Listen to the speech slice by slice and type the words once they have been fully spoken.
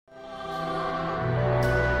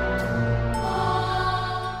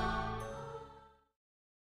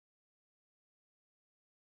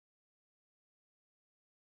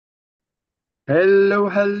Hello,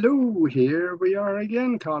 hello. Here we are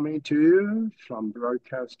again, coming to you from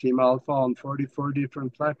Broadcast Team Alpha on 44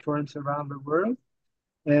 different platforms around the world.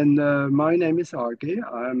 And my name is Aage.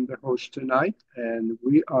 I'm the host tonight, and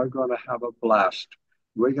we are going to have a blast.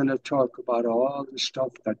 We're going to talk about all the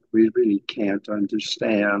stuff that we really can't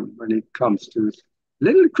understand when it comes to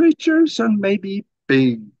little creatures and maybe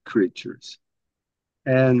big creatures,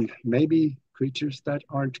 and maybe creatures that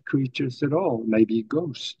aren't creatures at all, maybe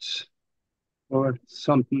ghosts or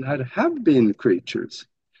something that have been creatures.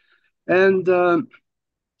 And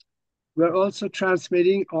we're also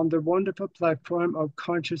transmitting on the wonderful platform of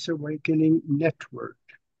Conscious Awakening Network.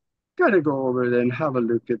 Got to go over there and have a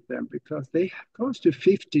look at them because they have close to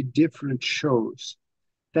 50 different shows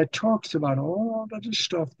that talks about all of the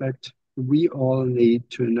stuff that we all need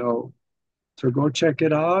to know. So go check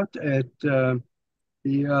it out at the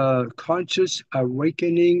Conscious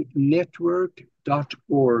Awakening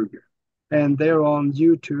Network.org. And they're on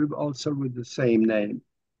YouTube also with the same name.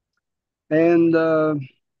 And for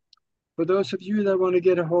those of you that want to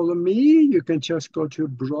get a hold of me, you can just go to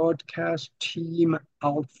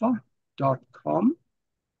broadcastteamalpha.com,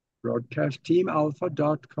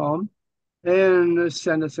 broadcastteamalpha.com, and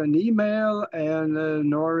send us an email, and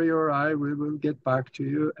Nori or I we will get back to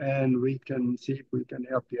you, and we can see if we can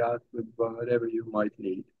help you out with whatever you might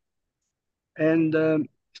need. And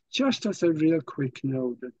just as a real quick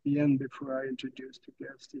note at the end before I introduce the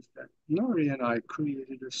guest is that Nori and I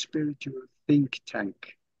created a spiritual think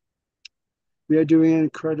tank. We are doing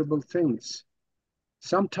incredible things.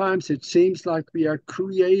 Sometimes it seems like we are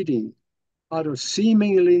creating out of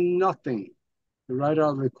seemingly nothing right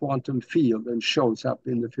out of the quantum field and shows up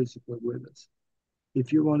in the physical with us.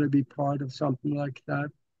 If you want to be part of something like that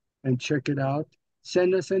and check it out,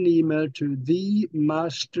 send us an email to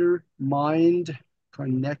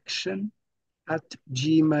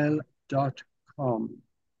themastermindconnection@gmail.com.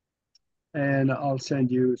 And I'll send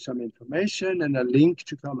you some information and a link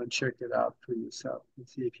to come and check it out for yourself and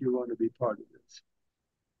see if you want to be part of this.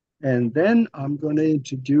 And then I'm going to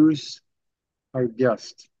introduce our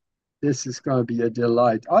guest. This is going to be a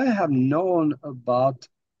delight. I have known about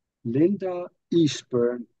Linda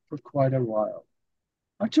Eastburn for quite a while.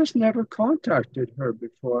 I just never contacted her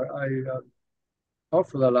before.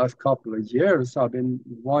 For the last couple of years, I've been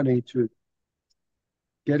wanting to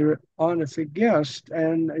get her on as a guest,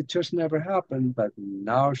 and it just never happened. But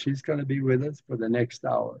now she's going to be with us for the next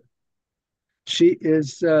hour. She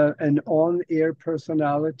is an on-air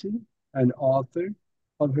personality, an author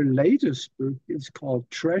of her latest book. It's called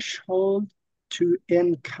Threshold to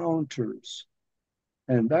Encounters.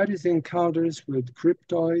 And that is encounters with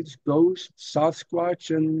cryptoids, ghosts,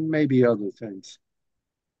 Sasquatch, and maybe other things.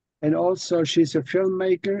 And also, she's a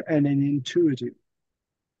filmmaker and an intuitive.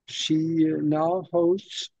 She now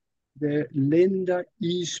hosts the Linda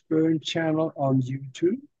Eastburn channel on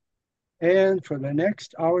YouTube. And for the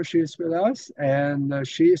next hour, she's with us. And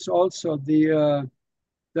she is also the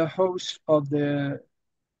host of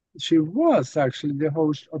she was actually the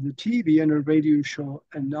host of the TV and a radio show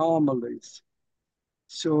Anomalies.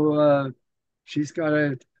 So she's got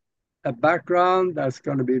a background that's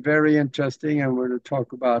going to be very interesting, and we're going to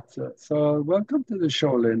talk about. So welcome to the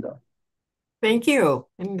show, Linda. Thank you,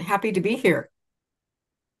 and happy to be here.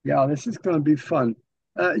 Yeah, this is going to be fun.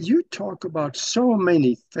 You talk about so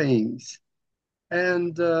many things,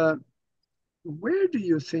 and where do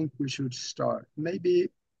you think we should start?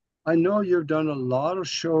 Maybe I know you've done a lot of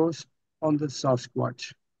shows on the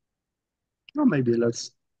Sasquatch. Or maybe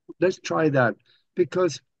let's try that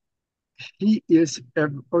because he is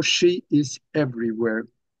or she is everywhere.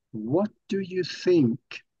 What do you think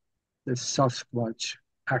the Sasquatch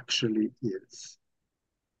actually is?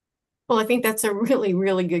 Well, I think that's a really,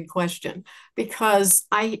 really good question because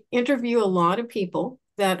I interview a lot of people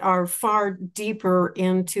that are far deeper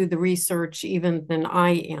into the research even than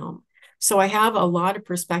I am. So I have a lot of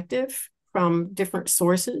perspective from different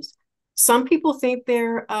sources. Some people think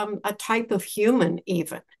they're a type of human,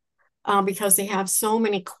 even because they have so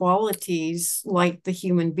many qualities like the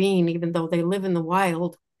human being, even though they live in the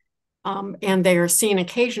wild and they are seen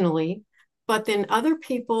occasionally. But then other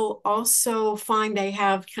people also find they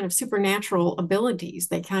have kind of supernatural abilities.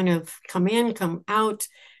 They kind of come in, come out,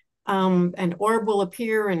 an orb will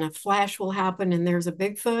appear and a flash will happen, and there's a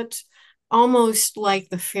Bigfoot, almost like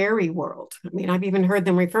the fairy world. I mean, I've even heard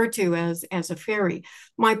them referred to as a fairy.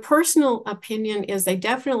 My personal opinion is they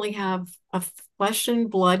definitely have a flesh and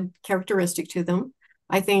blood characteristic to them.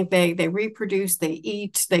 I think they reproduce, they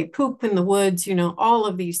eat, they poop in the woods. All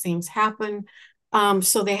of these things happen.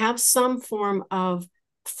 So they have some form of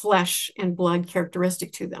flesh and blood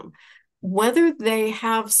characteristic to them. whether they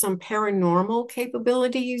have some paranormal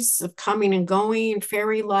capabilities of coming and going,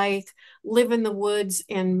 fairy-like, live in the woods,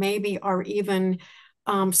 and maybe are even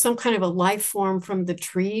some kind of a life form from the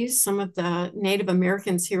trees. Some of the Native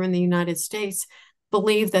Americans here in the United States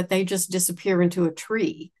believe that they just disappear into a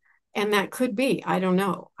tree. And that could be, I don't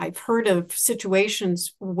know. I've heard of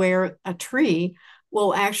situations where a tree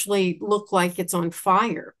will actually look like it's on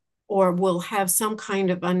fire or will have some kind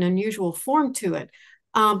of an unusual form to it.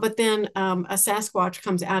 But then a Sasquatch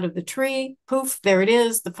comes out of the tree, poof, there it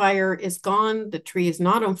is. The fire is gone. The tree is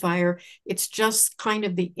not on fire. It's just kind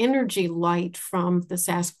of the energy light from the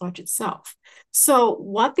Sasquatch itself. So,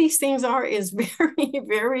 what these things are is very,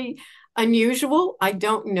 very unusual. I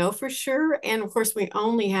don't know for sure. And of course, we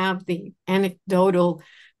only have the anecdotal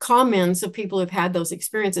comments of people who've had those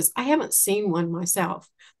experiences. I haven't seen one myself.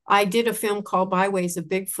 I did a film called Byways of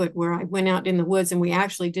Bigfoot where I went out in the woods and we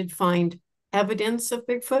actually did find evidence of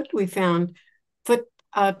Bigfoot. We found foot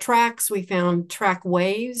tracks, we found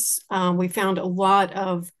trackways, we found a lot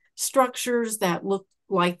of structures that looked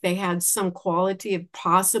like they had some quality of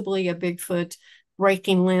possibly a Bigfoot,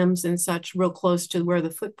 breaking limbs and such real close to where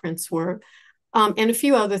the footprints were, and a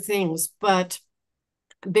few other things. But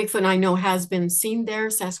Bigfoot, I know, has been seen there.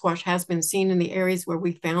 Sasquatch has been seen in the areas where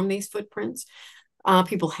we found these footprints.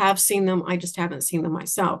 People have seen them. I just haven't seen them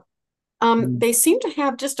myself. Mm. They seem to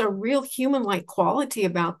have just a real human-like quality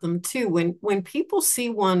about them too. When people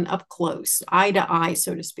see one up close, eye to eye,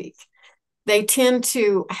 so to speak, they tend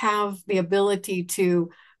to have the ability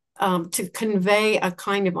to convey a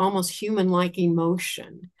kind of almost human-like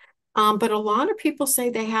emotion. But a lot of people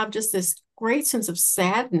say they have just this great sense of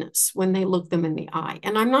sadness when they look them in the eye,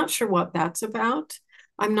 and I'm not sure what that's about.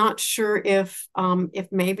 I'm not sure if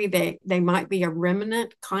maybe they might be a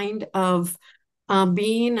remnant kind of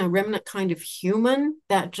being, a remnant kind of human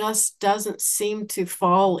that just doesn't seem to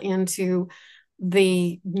fall into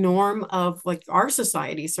the norm of like our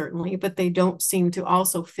society, certainly, but they don't seem to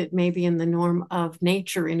also fit maybe in the norm of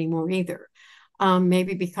nature anymore either.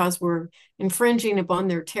 Maybe because we're infringing upon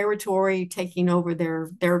their territory, taking over their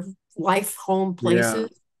life home Yeah.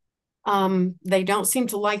 places. They don't seem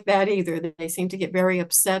to like that either. They seem to get very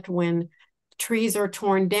upset when trees are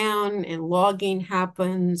torn down and logging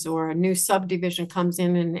happens or a new subdivision comes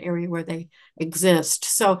in an area where they exist.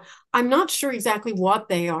 So I'm not sure exactly what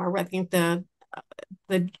they are. I think the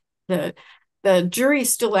the the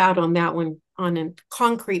jury's still out on that one on a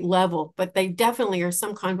concrete level, but they definitely are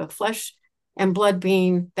some kind of a flesh and blood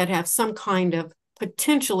being that have some kind of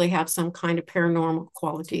potentially have some kind of paranormal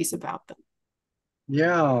qualities about them.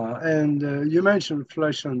 Yeah, and you mentioned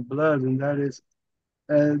flesh and blood, and that is,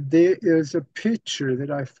 there is a picture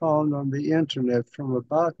that I found on the internet from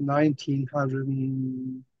about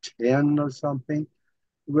 1910 or something,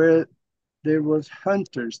 where there was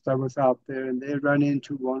hunters that was out there, and they ran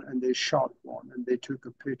into one and they shot one, and they took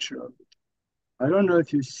a picture of it. I don't know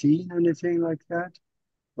if you've seen anything like that,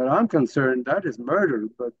 but I'm concerned that is murder.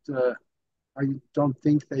 But I don't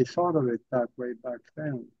think they thought of it that way back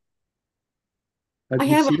then.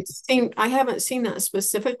 Have you seen? I haven't seen that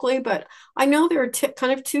specifically, but I know there are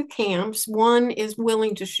kind of two camps. One is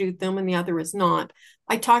willing to shoot them and the other is not.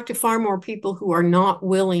 I talk to far more people who are not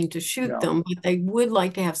willing to shoot Yeah, them, but they would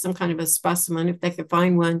like to have some kind of a specimen if they could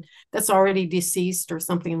find one that's already deceased or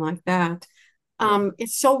something like that. yeah,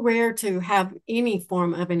 It's so rare to have any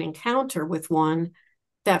form of an encounter with one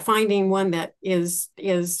that finding one that is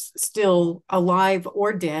still alive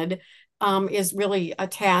or dead is really a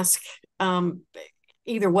task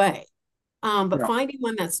either way. But yeah. finding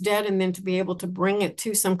one that's dead and then to be able to bring it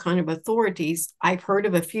to some kind of authorities, I've heard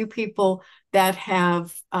of a few people that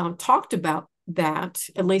have talked about that,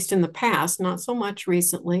 at least in the past, not so much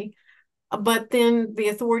recently. But then the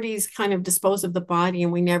authorities kind of dispose of the body,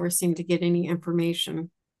 and we never seem to get any information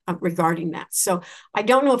regarding that. So I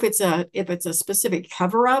don't know if it's a specific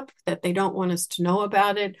cover up that they don't want us to know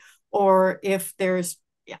about it, or if there's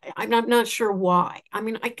I'm not sure why. I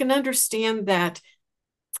mean, I can understand that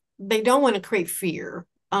they don't want to create fear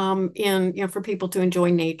in for people to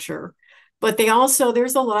enjoy nature, but they also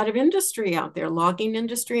there's a lot of industry out there, logging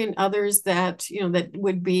industry and others that that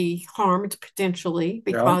would be harmed potentially Yeah.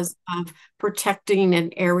 because of protecting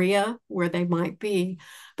an area where they might be.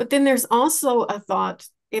 But then there's also a thought,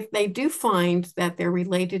 if they do find that they're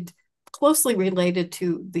related, closely related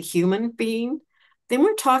to the human being, then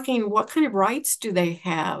we're talking what kind of rights do they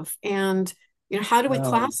have, and how do we Um,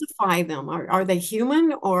 classify them? Are they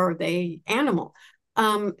human or are they animal?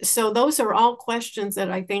 So those are all questions that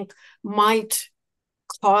I think might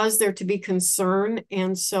cause there to be concern.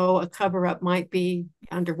 And so a cover up might be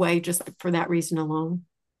underway just for that reason alone.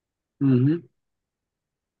 mhm.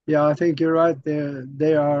 Yeah, I think you're right.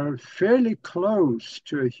 They are fairly close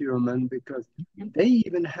to a human because they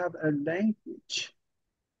even have a language.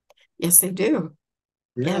 Yes, they do.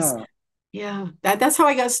 Yes. Yeah, Yeah. That's how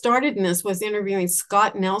I got started in this, was interviewing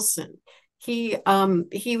Scott Nelson. He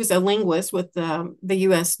was a linguist with the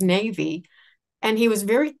US Navy, and he was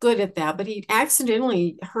very good at that, but he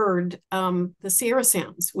accidentally heard the Sierra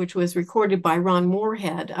Sounds, which was recorded by Ron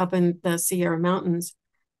Moorhead up in the Sierra Mountains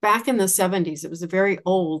back in the 70s. It was a very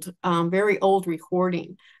old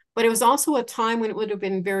recording, but it was also a time when it would have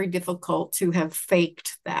been very difficult to have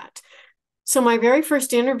faked that. So my very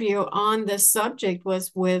first interview on this subject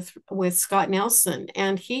was with Scott Nelson,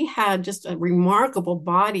 and he had just a remarkable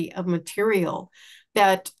body of material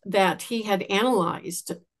that he had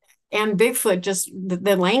analyzed. And Bigfoot, just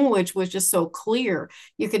the language was just so clear.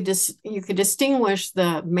 You could distinguish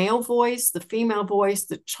the male voice, the female voice,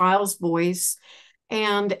 the child's voice,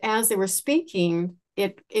 and as they were speaking,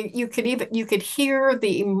 you could hear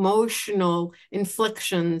the emotional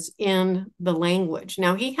inflections in the language.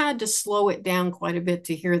 Now he had to slow it down quite a bit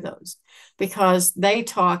to hear those, because they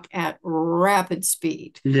talk at rapid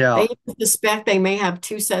speed. yeah. They suspect they may have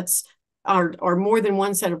two sets or more than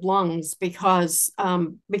one set of lungs, because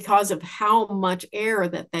of how much air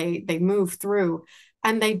that they move through.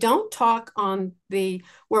 And they don't talk on the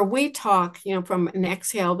where we talk, from an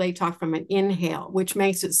exhale, they talk from an inhale, which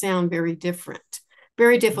makes it sound very different,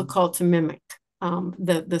 very difficult to mimic,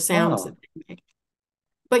 the sounds Ah, that they make.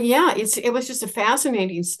 But yeah, it was just a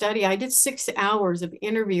fascinating study. I did 6 hours of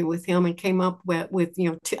interview with him and came up with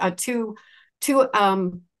two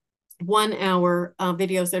 1 hour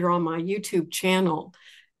videos that are on my YouTube channel,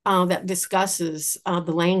 that discusses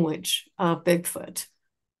the language of Bigfoot.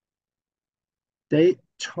 they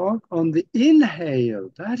talk on the inhale.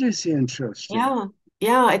 That is interesting. Yeah,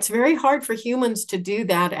 yeah, it's very hard for humans to do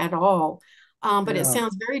that at all. But it Yeah.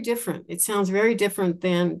 sounds very different. It sounds very different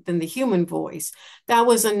than the human voice. That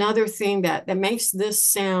was another thing that makes this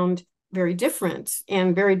sound very different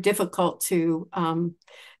and very difficult to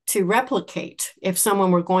replicate. If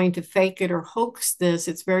someone were going to fake it or hoax this,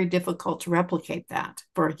 it's very difficult to replicate that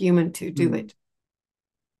for a human to do Hmm. it.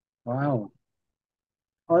 Wow.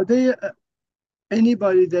 Are they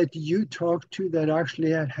anybody that you talked to that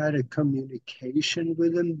actually had a communication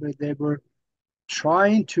with them, where they were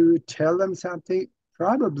trying to tell them something,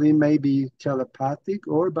 probably maybe telepathic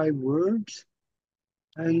or by words?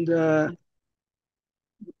 And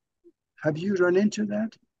have you run into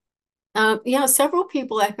that? Yeah, several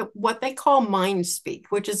people have what they call mind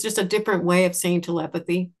speak, which is just a different way of saying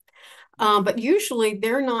telepathy. But usually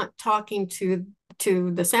they're not talking to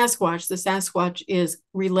the Sasquatch. The Sasquatch is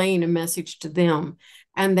relaying a message to them,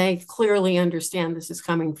 and they clearly understand this is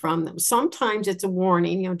coming from them. Sometimes it's a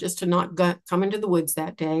warning, just to not come into the woods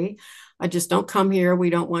that day. I just don't come here.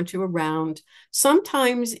 We don't want you around.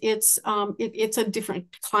 Sometimes it's a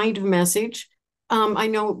different kind of message. I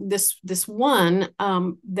know this one,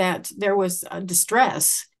 that there was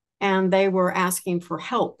distress, and they were asking for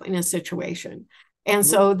help in a situation. And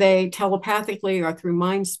so they telepathically or through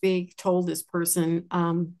mind speak told this person,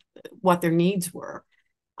 what their needs were.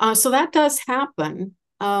 So that does happen.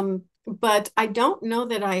 But I don't know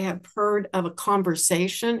that I have heard of a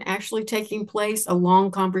conversation actually taking place, a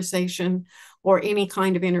long conversation or any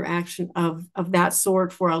kind of interaction of that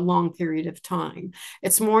sort for a long period of time.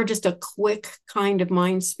 It's more just a quick kind of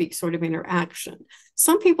mind speak sort of interaction.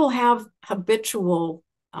 Some people have habitual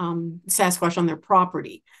Sasquatch on their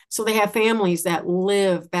property. So they have families that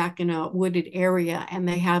live back in a wooded area, and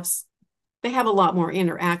they have a lot more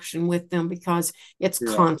interaction with them because it's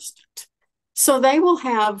Yeah. constant. So they will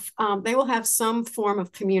have some form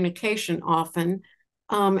of communication often.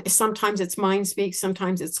 Sometimes it's mind speak,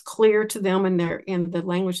 sometimes it's clear to them in the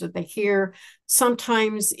language that they hear.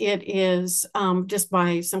 Sometimes it is just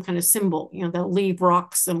by some kind of symbol. They'll leave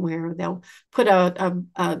rocks somewhere. They'll put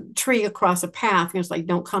a tree across a path. It's like,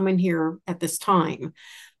 don't come in here at this time,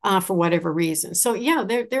 for whatever reason. So yeah,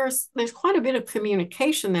 there's quite a bit of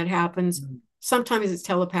communication that happens. Sometimes it's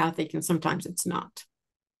telepathic and sometimes it's not.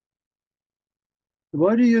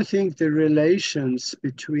 What do you think the relations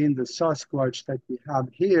between the Sasquatch that we have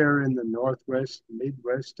here in the Northwest,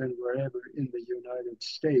 Midwest, and wherever in the United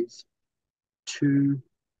States to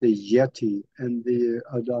the Yeti and the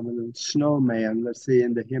dominant snowman, let's say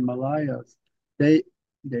in the Himalayas? They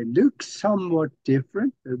they look somewhat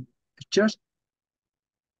different. Just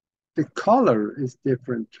the color is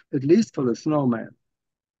different, at least for the snowman.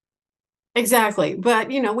 Exactly. But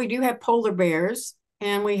we do have polar bears,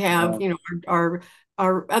 and we have, Uh, our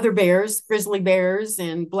our other bears, grizzly bears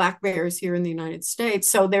and black bears here in the United States.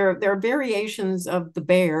 So there are variations of the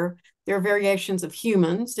bear. There are variations of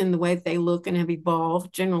humans in the way that they look and have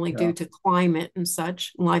evolved, generally Yeah. due to climate and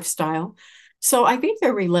such, lifestyle. So I think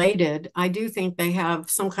they're related. I do think they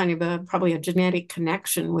have some kind of probably a genetic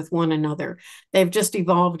connection with one another. They've just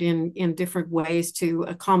evolved in different ways to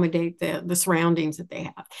accommodate the surroundings that they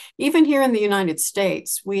have. Even here in the United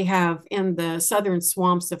States, we have in the southern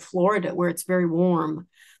swamps of Florida where it's very warm,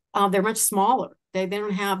 they're much smaller. They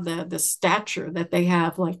don't have the stature that they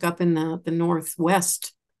have like up in the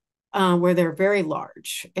Northwest, where they're very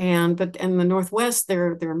large. But in the Northwest,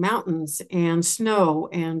 there are mountains and snow,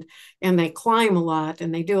 and they climb a lot,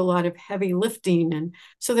 and they do a lot of heavy lifting, and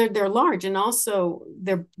so they're large, and also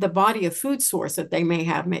the body of food source that they may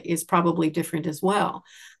have is probably different as well.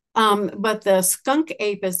 But the skunk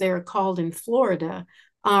ape, as they're called in Florida,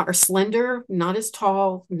 are slender, not as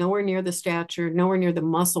tall, nowhere near the stature, nowhere near the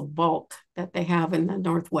muscle bulk that they have in the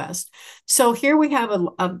Northwest. So here we have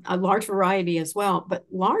a large variety as well, but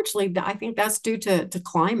largely I think that's due to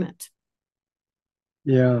climate.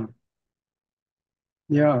 Yeah.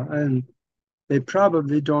 Yeah. And they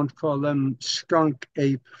probably don't call them skunk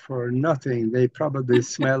ape for nothing. They probably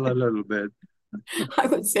smell a little bit. I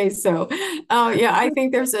would say so. Yeah, I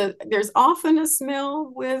think there's often a smell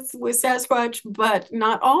with Sasquatch, but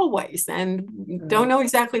not always, and don't know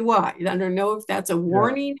exactly why. I don't know if that's a Yeah.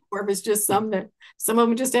 warning or if it's just some of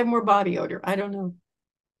them just have more body odor. I don't know.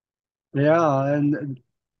 Yeah. And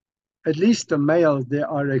at least the males, they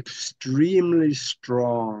are extremely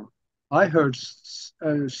strong. I heard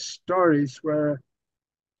stories where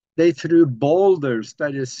they threw boulders,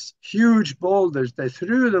 that is, huge boulders. They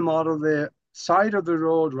threw them out of the side of the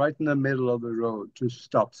road, right in the middle of the road to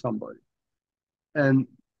stop somebody. And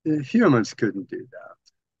humans couldn't do that.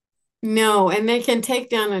 No, and they can take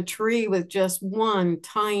down a tree with just one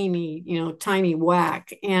tiny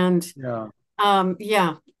whack. And Yeah.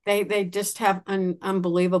 yeah, they just have an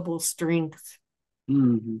unbelievable strength.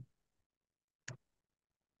 Mhm.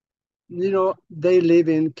 They live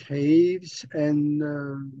in caves and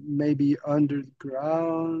maybe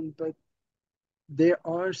underground, but there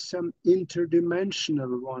are some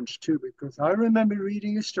interdimensional ones too, because I remember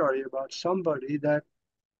reading a story about somebody that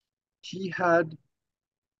he had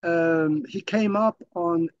he came up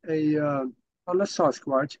on a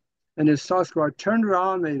Sasquatch, and his Sasquatch turned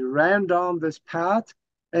around and he ran down this path,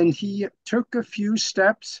 and he took a few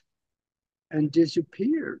steps and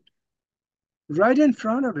disappeared right in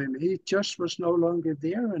front of him. He just was no longer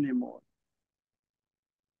there anymore.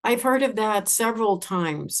 I've heard of that several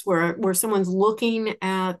times where someone's looking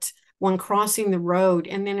at one crossing the road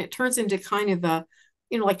and then it turns into kind of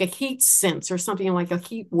like a heat sense or something like a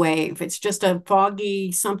heat wave. It's just a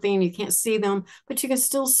foggy something. You can't see them, but you can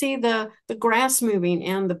still see the grass moving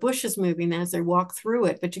and the bushes moving as they walk through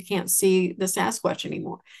it, but you can't see the Sasquatch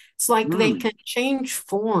anymore. It's like they Mm. can change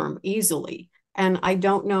form easily. And I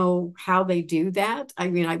don't know how they do that. I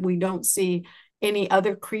mean, we don't see any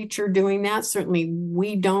other creature doing that. Certainly,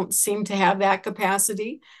 we don't seem to have that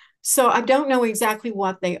capacity. So I don't know exactly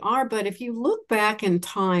what they are, but if you look back in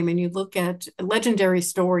time and you look at legendary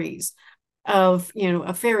stories of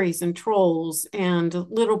fairies and trolls and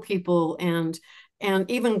little people and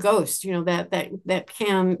even ghosts, that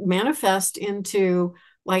can manifest into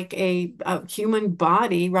like a human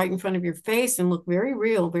body right in front of your face and look very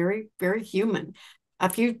real, very, very human. A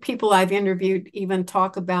few people I've interviewed even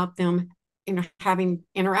talk about them having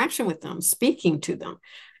interaction with them, speaking to them.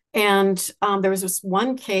 And there was this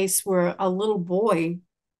one case where a little boy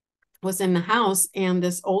was in the house and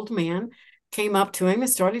this old man came up to him and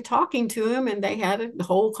started talking to him, and they had a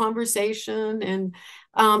whole conversation. And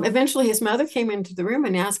eventually his mother came into the room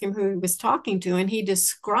and asked him who he was talking to, and he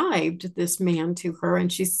described this man to her,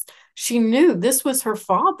 and she knew this was her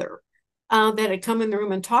father, that had come in the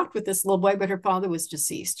room and talked with this little boy, but her father was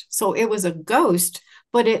deceased. So it was a ghost,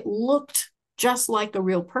 but it looked just like a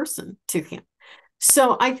real person to him.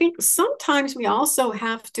 So I think sometimes we also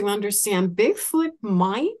have to understand Bigfoot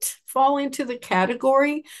might fall into the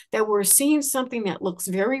category that we're seeing something that looks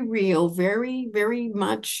very real, very, very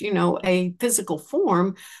much, a physical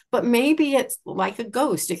form, but maybe it's like a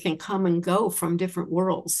ghost. It can come and go from different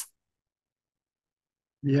worlds.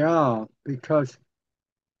 Yeah, because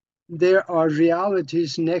there are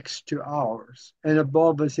realities next to ours and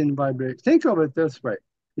above us in vibration. Think of it this way.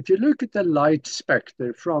 If you look at the light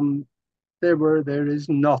specter from there where there is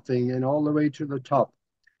nothing and all the way to the top,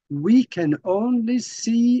 we can only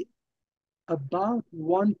see about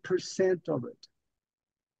 1% of it.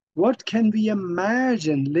 What can we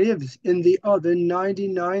imagine lives in the other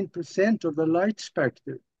 99% of the light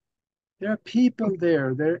spectrum? There are people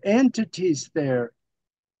there, there are entities there,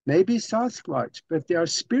 maybe Sasquatch, but there are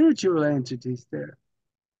spiritual entities there.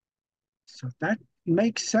 So that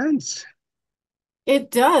makes sense.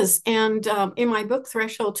 It does. And in my book,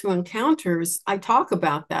 Threshold to Encounters, I talk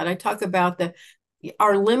about that. I talk about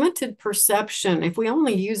our limited perception. If we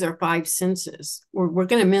only use our five senses, we're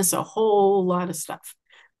going to miss a whole lot of stuff.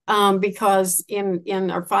 Because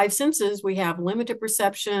in our five senses, we have limited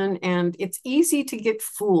perception, and it's easy to get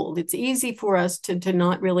fooled. It's easy for us to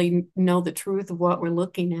not really know the truth of what we're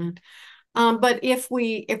looking at. But if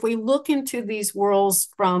we look into these worlds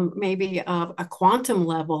from maybe a quantum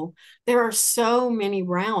level, there are so many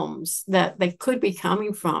realms that they could be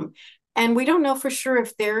coming from. And we don't know for sure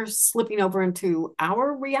if they're slipping over into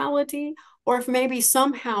our reality or if maybe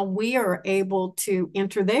somehow we are able to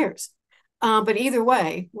enter theirs. But either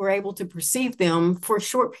way, we're able to perceive them for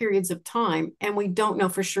short periods of time. And we don't know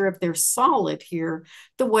for sure if they're solid here,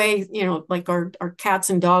 the way, like our cats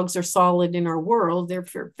and dogs are solid in our world, they're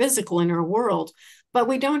physical in our world. But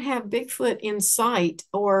we don't have Bigfoot in sight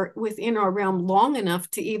or within our realm long enough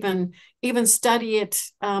to even study it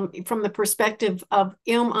from the perspective of,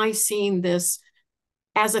 am I seeing this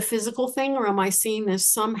as a physical thing, or am I seeing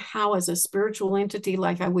this somehow as a spiritual entity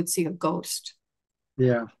like I would see a ghost?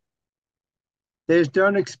 Yeah. They've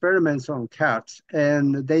done experiments on cats,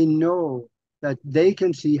 and they know that they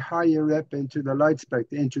can see higher up into the light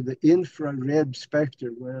spectrum, into the infrared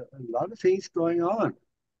spectrum, where a lot of things going on.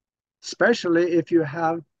 Especially if you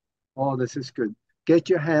have, oh, this is good. Get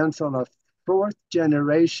your hands on a fourth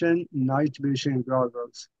generation night vision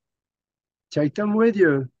goggles. Take them with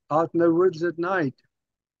you out in the woods at night.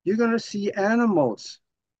 You're going to see animals.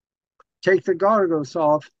 Take the goggles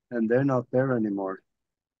off, and they're not there anymore.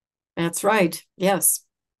 That's right. Yes.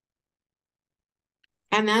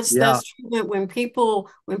 And Yeah, that's true that when people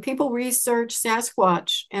research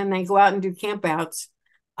Sasquatch and they go out and do campouts,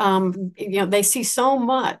 they see so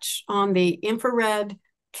much on the infrared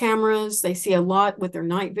cameras. They see a lot with their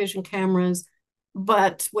night vision cameras,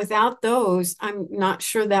 but without those, I'm not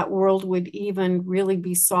sure that world would even really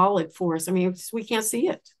be solid for us. I mean, we can't see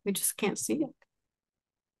it. We just can't see it.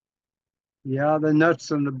 yeah, the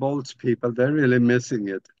nuts and the bolts people, they're really missing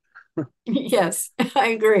it. Yes, I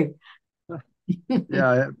agree.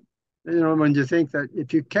 Yeah, when you think that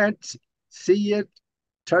if you can't see it,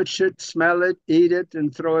 touch it, smell it, eat it,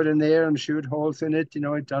 and throw it in the air and shoot holes in it,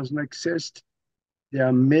 it doesn't exist. They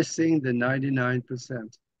are missing the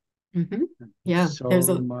 99%. Mhm. Yeah, there's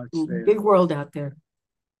So a much big there. world out there.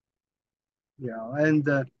 Yeah, and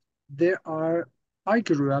I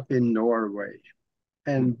grew up in Norway,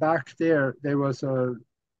 and back there was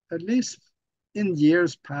at least in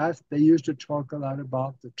years past, they used to talk a lot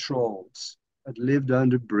about the trolls that lived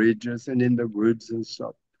under bridges and in the woods and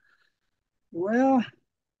stuff. Well,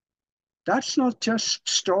 that's not just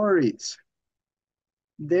stories.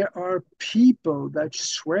 There are people that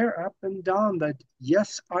swear up and down that,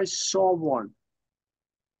 yes, I saw one.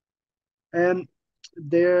 And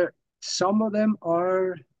there, some of them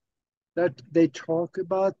are that they talk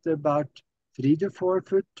about 3 to 4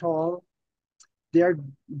 foot tall. They are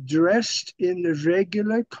dressed in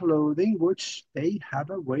regular clothing, which they have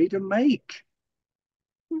a way to make.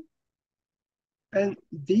 And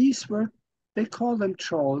they call them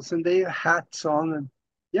trolls, and they have hats on. And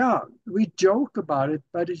yeah, we joke about it,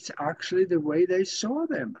 but it's actually the way they saw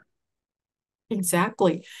them.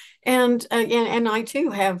 Exactly. And I too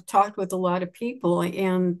have talked with a lot of people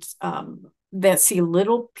and that see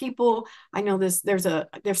little people. I know there's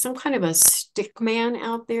some kind of a stick man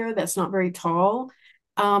out there that's not very tall.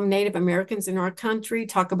 Native Americans in our country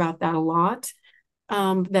talk about that a lot.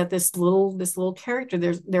 That this little character.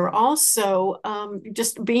 There are also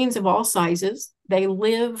just beings of all sizes. They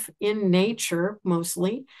live in nature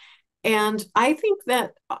mostly, and I think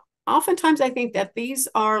that oftentimes I think that these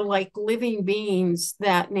are like living beings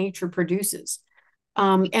that nature produces.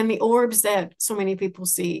 And the orbs that so many people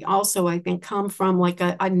see also, I think, come from like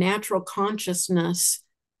a natural consciousness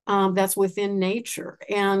that's within nature.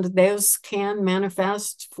 And those can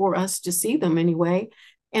manifest for us to see them anyway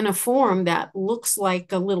in a form that looks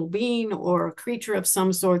like a little being or a creature of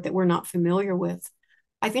some sort that we're not familiar with.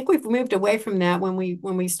 I think we've moved away from that when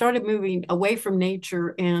we started moving away from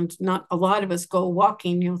nature, and not a lot of us go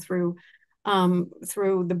walking, through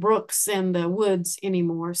the brooks and the woods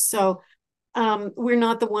anymore. So we're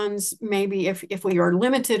not the ones, maybe if we are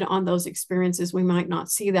limited on those experiences, we might not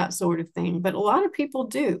see that sort of thing. But a lot of people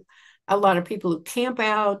do. A lot of people who camp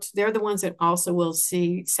out, they're the ones that also will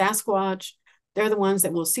see Sasquatch. They're the ones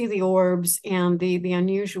that will see the orbs and the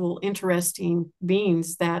unusual, interesting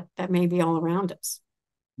beings that may be all around us.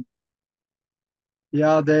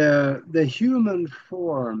 Yeah, the human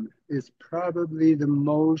form is probably the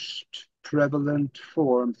most prevalent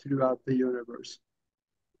form throughout the universe.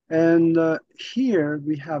 And here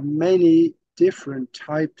we have many different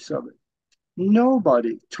types of it.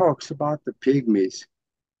 Nobody talks about the pygmies.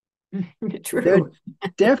 They're True.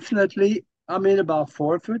 definitely, I mean, about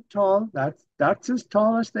 4 foot tall. That's as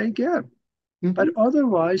tall as they get. But Mhm.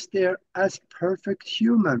 otherwise, they're as perfect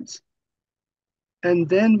humans. And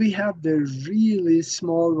then we have the really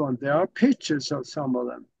small one. There are pictures of some of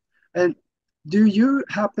them. And do you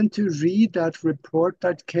happen to read that report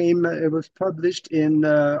that came? It was published in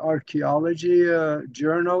archaeology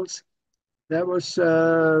journals. That was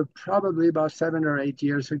probably about 7 or 8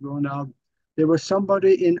 years ago now. There was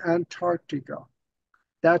somebody in Antarctica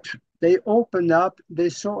that they opened up. They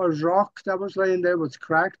saw a rock that was laying there was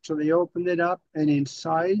cracked, so they opened it up, and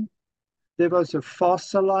inside there was a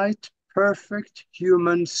fossilized, perfect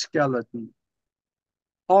human skeleton.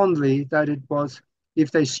 Only that it was,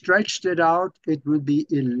 if they stretched it out, it would be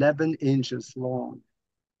 11 inches long.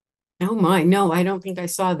 Oh my, no, I don't think I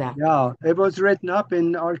saw that. Yeah, it was written up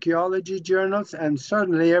in archaeology journals, and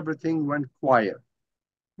suddenly everything went quiet.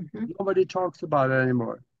 Mhm. Nobody talks about it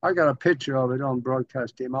anymore. I got a picture of it on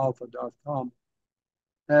broadcastteamalpha.com.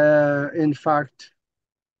 In fact,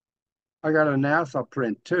 I got a NASA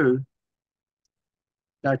print too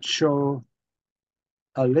that show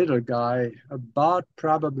a little guy about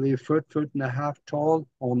probably a foot and a half tall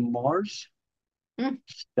on Mars, Mm.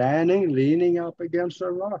 standing, leaning up against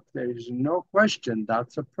a rock. There is no question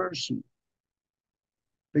that's a person.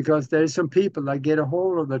 Because there's some people that get a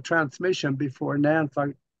hold of the transmission before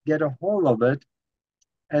NASA get a hold of it,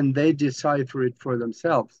 and they decipher it for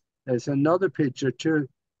themselves. There's another picture too.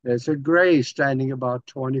 There's a gray standing about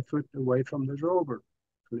 20 foot away from the rover,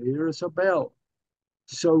 clear as a bell.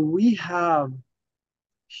 So we have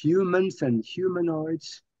humans and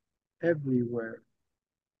humanoids everywhere.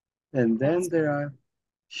 And then That's there are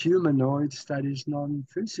humanoids that is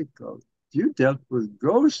non-physical. You dealt with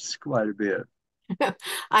ghosts quite a bit.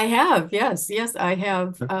 I have, yes, yes, I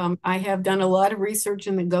have. I have done a lot of research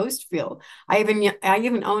in the ghost field. I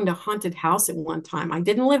even owned a haunted house at one time. I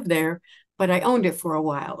didn't live there, but I owned it for a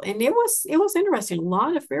while, and it was interesting. A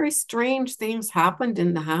lot of very strange things happened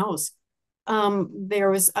in the house. There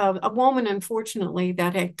was a woman, unfortunately,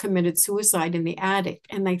 that had committed suicide in the attic,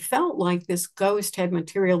 and they felt like this ghost had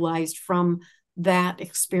materialized from that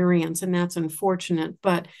experience, and that's unfortunate.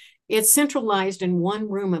 But it's centralized in one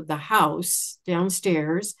room of the house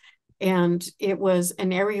downstairs, and it was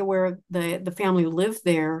an area where the family who lived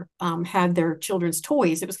there had their children's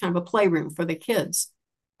toys. It was kind of a playroom for the kids,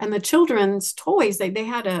 and the children's toys they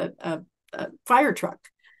had a fire truck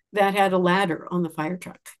that had a ladder on the fire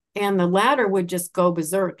truck, and the ladder would just go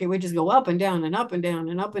berserk. It would just go up and down and up and down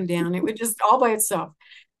and up and down. It would just all by itself.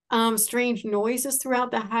 Strange noises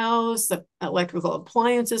throughout the house. The electrical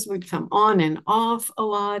appliances would come on and off a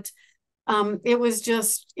lot. It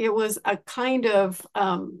was a kind of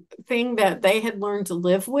thing that they had learned to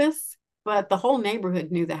live with, but the whole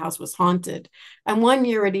neighborhood knew the house was haunted. And one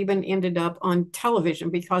year it even ended up on television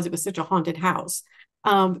because it was such a haunted house.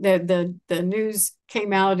 The news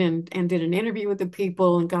came out and did an interview with the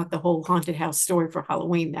people and got the whole haunted house story for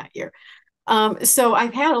Halloween that year. So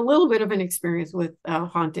I've had a little bit of an experience with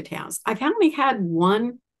haunted house. I've only had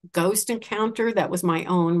one ghost encounter that was my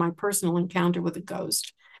own, my personal encounter with a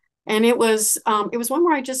ghost. And it was one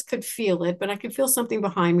where I just could feel it, but I could feel something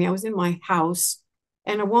behind me. I was in my house,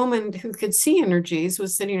 and a woman who could see energies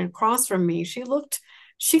was sitting across from me.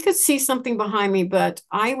 She could see something behind me, but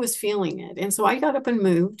I was feeling it. And so I got up and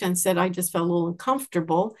moved and said I just felt a little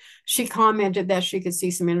uncomfortable. She commented that she could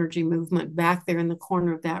see some energy movement back there in the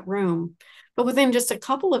corner of that room. But within just a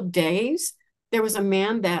couple of days, there was a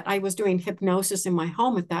man that I was doing hypnosis in my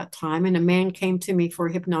home at that time, and a man came to me for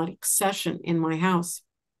a hypnotic session in my house.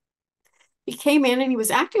 He came in and he was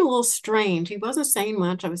acting a little strange. He wasn't saying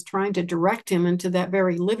much. I was trying to direct him into that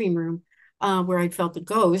very living room where I'd felt the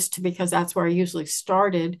ghost, because that's where I usually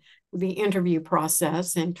started the interview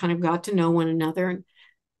process and kind of got to know one another,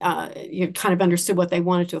 and you kind of understood what they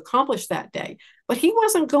wanted to accomplish that day. But he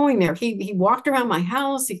wasn't going there. He walked around my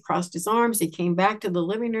house. He crossed his arms. He came back to the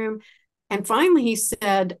living room. And finally he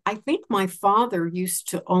said, I think my father used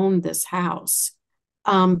to own this house.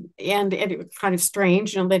 And it was kind of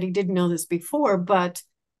strange, that he didn't know this before, but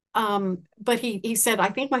he said, I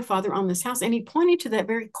think my father owned this house. And he pointed to that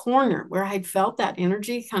very corner where I had felt that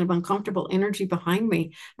energy, kind of uncomfortable energy behind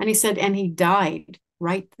me. And he said, and he died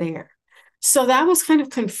right there. So that was kind of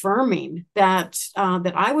confirming that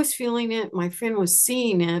that I was feeling it, my friend was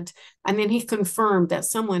seeing it, and then he confirmed that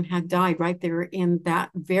someone had died right there in that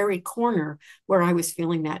very corner where I was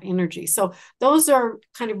feeling that energy. So those are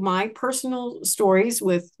kind of my personal stories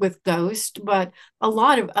with ghost, but a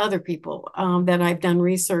lot of other people that I've done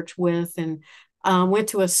research with, and went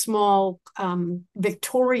to a small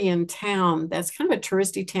Victorian town that's kind of a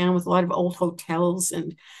touristy town with a lot of old hotels,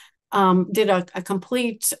 and did a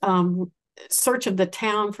complete search of the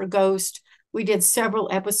town for ghosts. We did several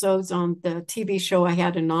episodes on the TV show. I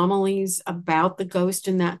had anomalies about the ghost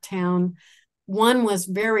in that town. One was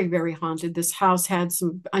very, very haunted. This house had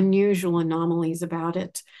some unusual anomalies about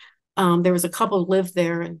it. There was a couple who lived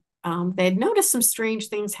there, and they had noticed some strange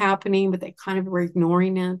things happening, but they kind of were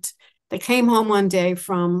ignoring it. They came home one day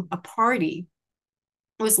from a party.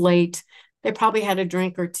 It was late. They probably had a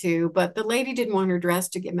drink or two, but the lady didn't want her dress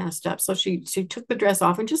to get messed up. So she took the dress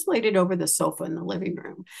off and just laid it over the sofa in the living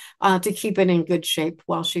room to keep it in good shape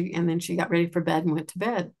and then she got ready for bed and went to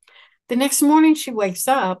bed. The next morning she wakes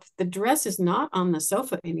up, the dress is not on the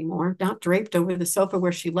sofa anymore, not draped over the sofa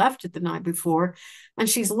where she left it the night before. And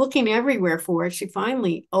she's looking everywhere for it. She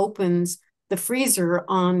finally opens the freezer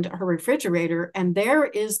on her refrigerator, and there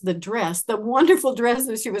is the dress, the wonderful dress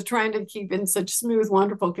that she was trying to keep in such smooth,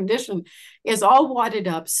 wonderful condition, is all wadded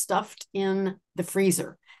up, stuffed in the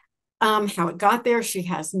freezer. How it got there, she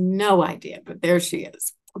has no idea, but there she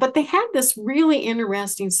is. But they had this really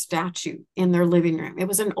interesting statue in their living room. It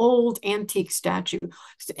was an old antique statue,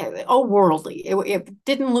 oh, worldly. It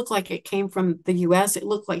didn't look like it came from the US. It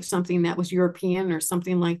looked like something that was European or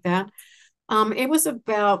something like that. It was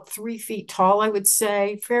about 3 feet tall, I would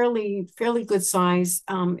say, fairly good size.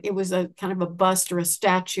 It was a kind of a bust or a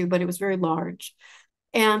statue, but it was very large.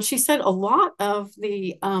 And she said a lot of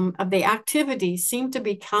the activity seemed to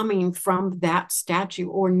be coming from that statue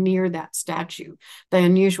or near that statue. The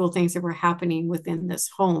unusual things that were happening within this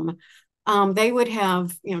home. They would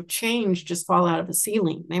have, change just fall out of the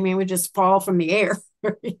ceiling. I mean, it would just fall from the air.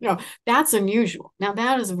 That's unusual. Now,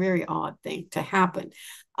 that is a very odd thing to happen.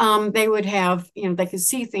 They would have, they could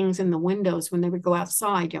see things in the windows when they would go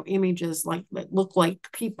outside, images like that look like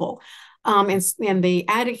people. And the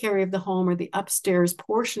attic area of the home or the upstairs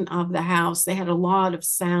portion of the house, they had a lot of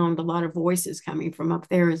sound, a lot of voices coming from up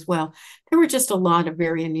there as well. There were just a lot of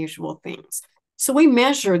very unusual things. So we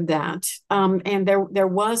measured that, and there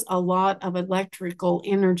was a lot of electrical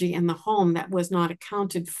energy in the home that was not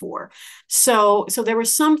accounted for. So there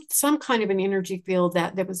was some kind of an energy field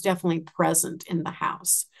that was definitely present in the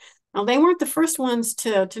house. Now, they weren't the first ones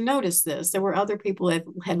to notice this. There were other people that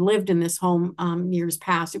had lived in this home years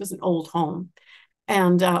past. It was an old home.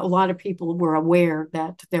 And a lot of people were aware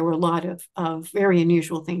that there were a lot of very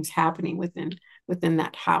unusual things happening within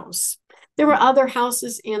that house. There were other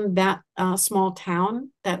houses in that small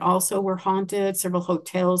town that also were haunted, several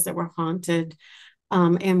hotels that were haunted.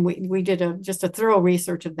 And we did just a thorough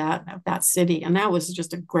research of that city. And that was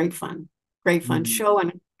just a great fun show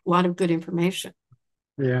and a lot of good information.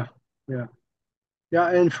 Yeah, yeah. Yeah,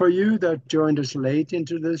 and for you that joined us late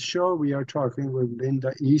into this show, we are talking with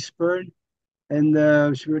Linda Eastburn, and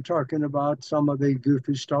we were talking about some of the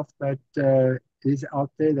goofy stuff that is out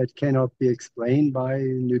there that cannot be explained by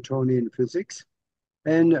Newtonian physics.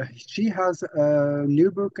 And she has a new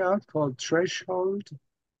book out called Threshold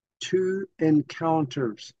to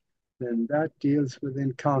Encounters. And that deals with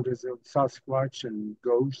encounters of Sasquatch and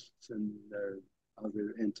ghosts and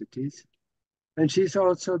other entities. And she's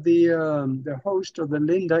also the host of the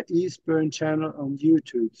Linda Eastburn channel on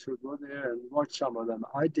YouTube. So go there and watch some of them.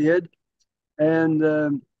 I did.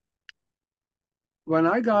 And when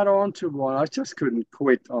I got onto one, I just couldn't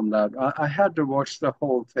quit on that. I had to watch the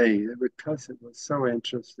whole thing because it was so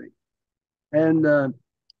interesting. And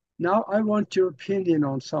now I want your opinion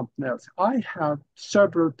on something else. I have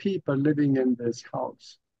several people living in this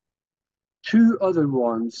house. Two other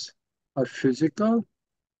ones are physical,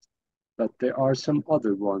 but there are some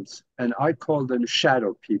other ones, and I call them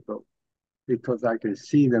shadow people because I can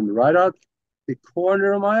see them right out the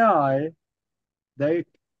corner of my eye.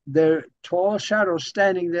 They're tall shadows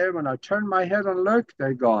standing there. When I turn my head and look,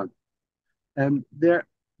 they're gone, and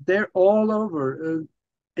they're all over.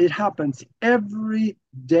 It happens every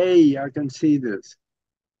day. I can see this.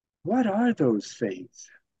 What are those things?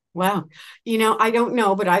 Wow. I don't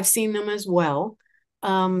know, but I've seen them as well.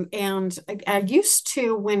 And I used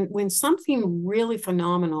to, when something really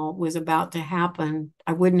phenomenal was about to happen,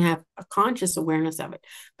 I wouldn't have a conscious awareness of it.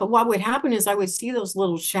 But what would happen is I would see those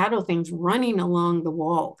little shadow things running along the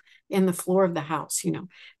wall in the floor of the house,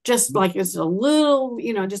 just like it's a little,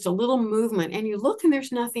 just a little movement. And you look and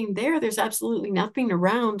there's nothing there. There's absolutely nothing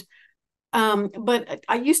around. But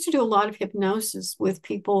I used to do a lot of hypnosis with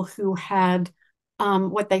people who had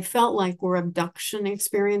what they felt like were abduction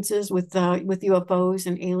experiences with UFOs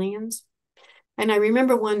and aliens. And I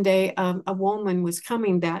remember one day a woman was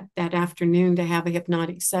coming that afternoon to have a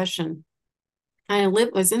hypnotic session.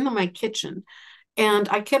 Was in my kitchen, and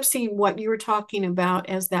I kept seeing what you were talking about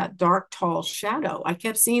as that dark, tall shadow. I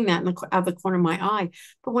kept seeing that out of the corner of my eye.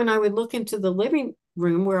 But when I would look into the living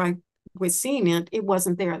room where I was seeing it, it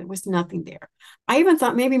wasn't there. There was nothing there. I even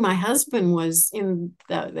thought maybe my husband was in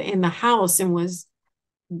the house and was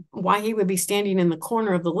why he would be standing in the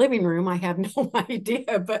corner of the living room. I have no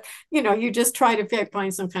idea. But you just try to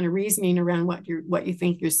find some kind of reasoning around what you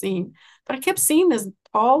think you're seeing. But I kept seeing this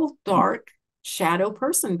tall, dark shadow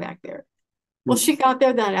person back there. Well, she got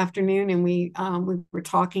there that afternoon, and we were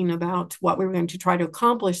talking about what we were going to try to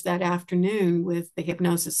accomplish that afternoon with the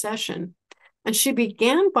hypnosis session. And she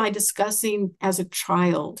began by discussing as a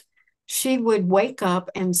child, she would wake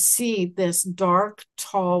up and see this dark,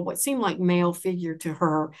 tall, what seemed like male figure to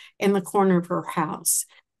her in the corner of her house.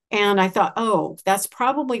 And I thought, oh, that's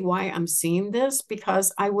probably why I'm seeing this,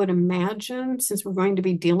 because I would imagine, since we're going to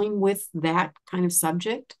be dealing with that kind of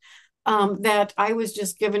subject, that I was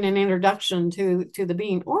just given an introduction to the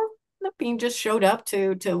being, or the being just showed up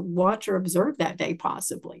to watch or observe that day,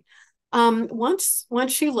 possibly. Once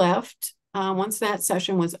she left, once that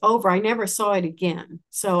session was over, I never saw it again.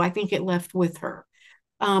 So I think it left with her.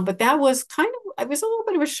 But that was it was a little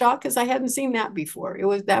bit of a shock because I hadn't seen that before.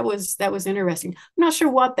 That was interesting. I'm not sure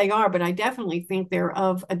what they are, but I definitely think they're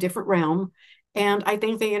of a different realm. And I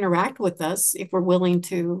think they interact with us if we're willing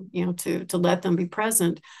to let them be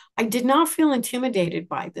present. I did not feel intimidated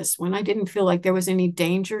by this one. I didn't feel like there was any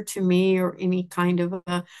danger to me or any kind of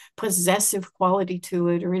a possessive quality to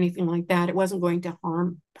it or anything like that. It wasn't going to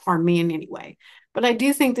harm me in any way. But I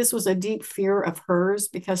do think this was a deep fear of hers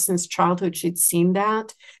because since childhood she'd seen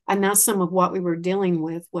that. And that's some of what we were dealing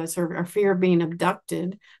with was her fear of being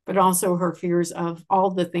abducted, but also her fears of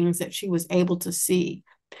all the things that she was able to see.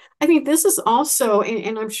 I think this is also,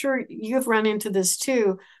 and I'm sure you've run into this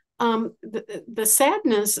too, the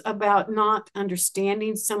sadness about not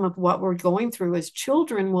understanding some of what we're going through as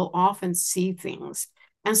children will often see things.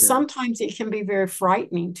 And Yeah. sometimes it can be very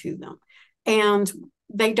frightening to them. And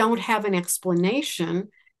they don't have an explanation.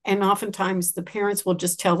 And oftentimes the parents will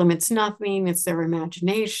just tell them it's nothing, it's their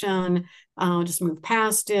imagination, just move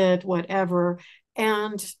past it, whatever.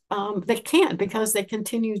 And they can't because they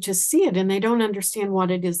continue to see it and they don't understand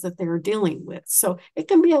what it is that they're dealing with. So it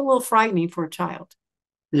can be a little frightening for a child.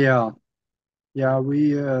 Yeah. Yeah,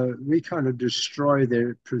 we kind of destroy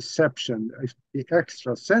their perception, the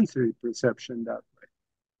extrasensory perception that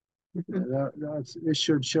way. Mhm. We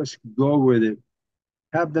should just go with it.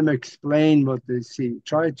 Have them explain what they see.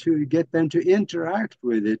 Try to get them to interact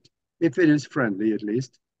with it, if it is friendly at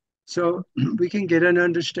least, so we can get an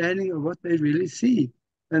understanding of what they really see.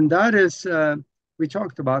 And that is, we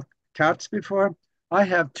talked about cats before. I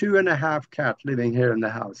have 2.5 cats living here in the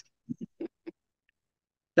house.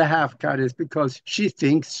 The half cat is because she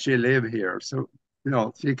thinks she live here, so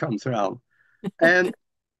she comes around. And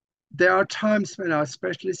there are times when I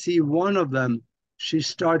especially see one of them. She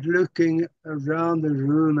start looking around the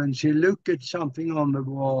room and she look at something on the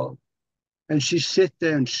wall and she sit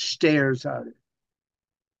there and stares at it.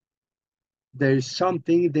 There's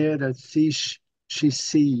something there that she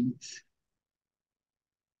sees,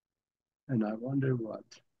 and I wonder what.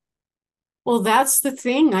 Well, that's the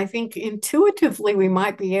thing. I think intuitively we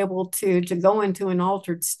might be able to go into an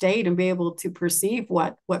altered state and be able to perceive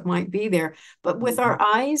what might be there. But with Mhm. our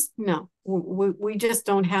eyes, no, we just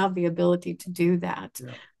don't have the ability to do that.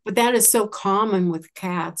 Yeah, But that is so common with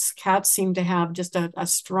cats. Cats seem to have just a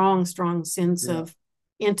strong, strong sense yeah. of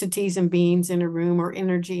entities and beings in a room or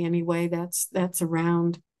energy anyway that's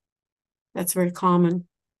around. That's very common.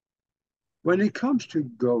 When it comes to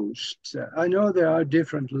ghosts, I know there are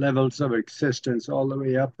different levels of existence all the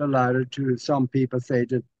way up the ladder to some people say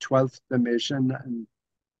the 12th dimension. And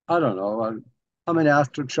I don't know. I'm an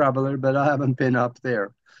astro traveler, but I haven't been up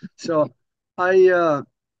there. So I uh,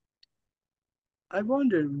 I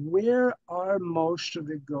wonder where are most of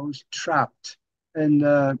the ghosts trapped,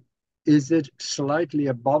 and is it slightly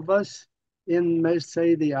above us in, let's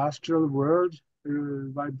say, the astral world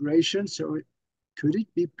vibration? So could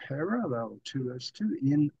it be parallel to us too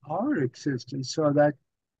in our existence? So that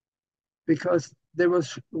because there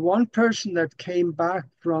was one person that came back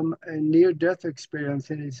from a near-death experience,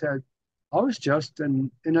 and he said, "I was just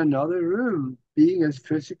in another room, being as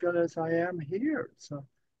physical as I am here." So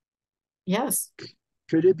Yes.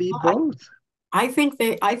 could it be Well, both? I think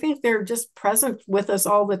they're just present with us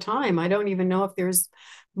all the time. I don't even know if there's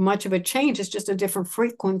much of a change. It's just a different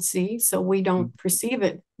frequency, so we don't perceive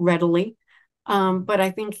it readily. But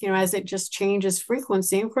I think, as it just changes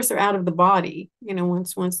frequency, of course, they're out of the body.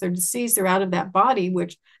 Once they're deceased, they're out of that body,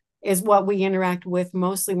 which is what we interact with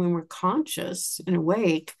mostly when we're conscious and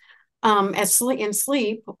awake. In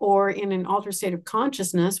sleep or in an altered state of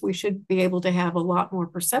consciousness, we should be able to have a lot more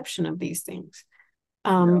perception of these things.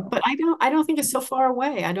 Yeah. But I don't think it's so far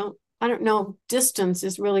away. I don't know. Distance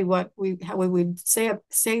is really how we would say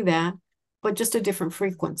that, but just a different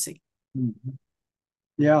frequency. Mhm.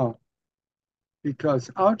 Yeah, because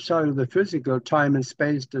outside of the physical, time and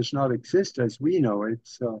space does not exist as we know it.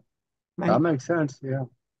 So that Right? makes sense. Yeah.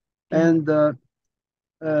 Yeah. And uh,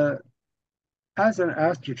 as an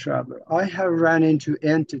astro traveler, I have ran into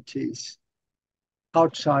entities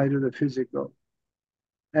outside of the physical.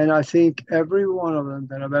 And I think every one of them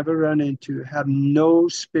that I've ever run into have no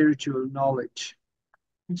spiritual knowledge.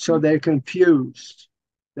 So Mhm. they're confused.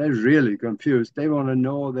 They're really confused. They want to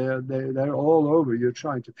know. They're all over you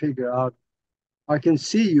trying to figure out, I can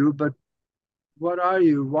see you, but what are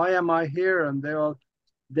you? Why am I here? And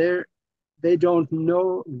they're they don't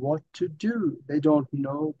know what to do. They don't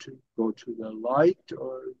know to go to the light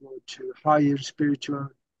or go to higher spiritual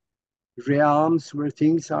realms where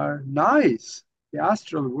things are nice. The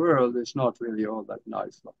astral world is not really all that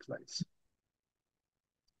nice a place.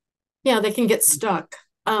 Yeah, they can get stuck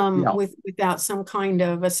Yeah, without some kind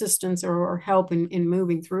of assistance or help in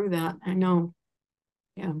moving through that. I know.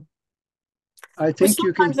 Yeah. I But think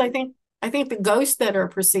you can. sometimes I think the ghosts that are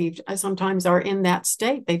perceived sometimes are in that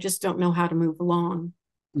state. They just don't know how to move along.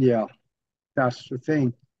 Yeah, that's the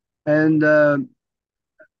thing. And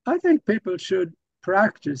I think people should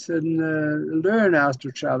practice and learn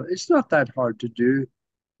astral travel. It's not that hard to do.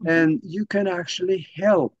 Mhm, And you can actually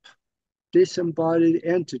help disembodied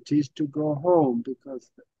entities to go home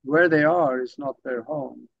because where they are is not their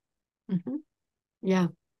home. mhm. Yeah,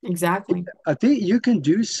 exactly. I think you can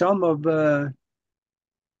do some of,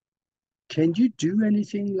 can you do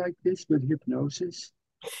anything like this with hypnosis?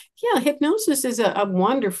 Yeah, hypnosis is a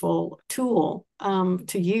wonderful tool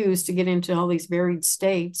to use to get into all these varied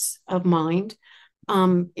states of mind.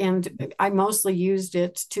 And I mostly used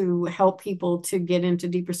it to help people to get into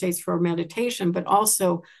deeper states for meditation, but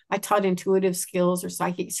also I taught intuitive skills or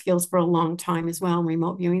psychic skills for a long time as well, and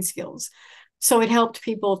remote viewing skills. So it helped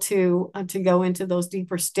people to go into those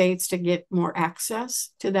deeper states to get more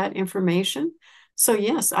access to that information. So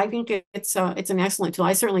yes, I think it's an excellent tool.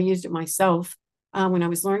 I certainly used it myself when I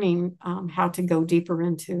was learning how to go deeper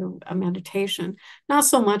into a meditation. Not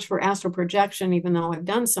so much for astral projection, even though I've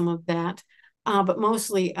done some of that, but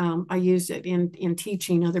mostly I use it in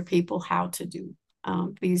teaching other people how to do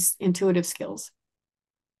these intuitive skills.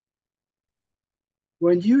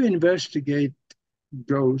 When you investigate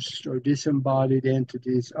ghosts or disembodied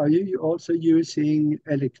entities, are you also using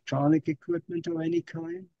electronic equipment of any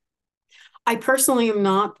kind? I personally am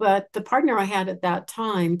not, but the partner I had at that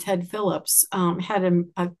time, Ted Phillips, had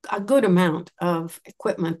a good amount of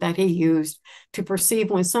equipment that he used to perceive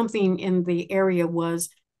when something in the area was,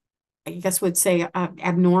 I guess would say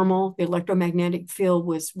abnormal. The electromagnetic field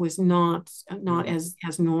was not Yeah.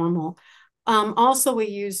 as normal. Also, we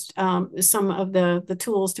used some of the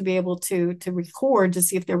tools to be able to record to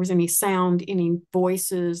see if there was any sound, any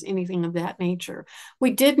voices, anything of that nature. We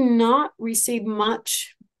did not receive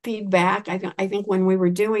much feedback. I think when we were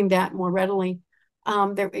doing that more readily,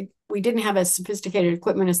 we didn't have as sophisticated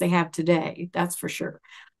equipment as they have today. That's for sure.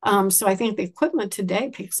 So I think the equipment today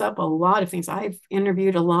picks up a lot of things. I've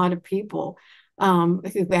interviewed a lot of people who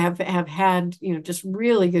have had just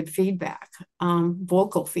really good feedback,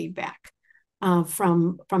 vocal feedback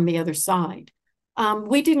from the other side.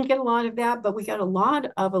 We didn't get a lot of that, but we got a lot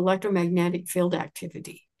of electromagnetic field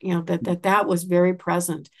activity. That was very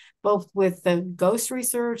present, both with the ghost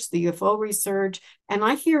research, the UFO research, and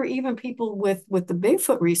I hear even people with the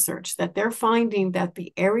Bigfoot research that they're finding that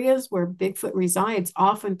the areas where Bigfoot resides,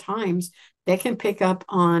 oftentimes they can pick up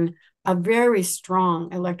on a very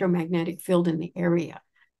strong electromagnetic field in the area.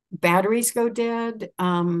 Batteries go dead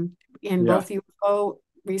in Yeah. both UFO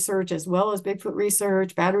research as well as Bigfoot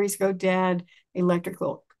research. Batteries go dead,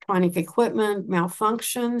 electrical electronic equipment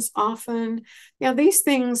malfunctions often. These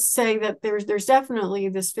things say that there's definitely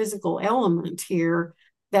this physical element here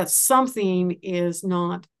that something is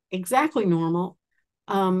not exactly normal.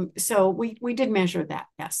 So we did measure that,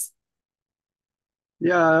 yes.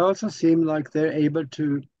 Yeah, it also seem like they're able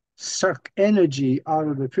to suck energy out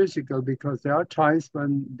of the physical because there are times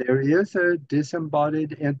when there is a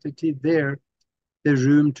disembodied entity there, the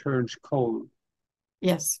room turns cold.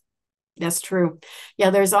 Yes. That's true. Yeah,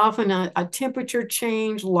 there's often a temperature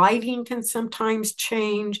change. Lighting can sometimes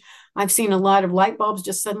change. I've seen a lot of light bulbs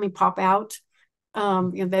just suddenly pop out,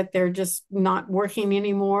 that they're just not working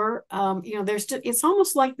anymore. There's just, it's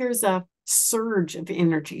almost like there's a surge of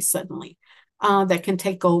energy suddenly that can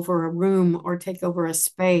take over a room or take over a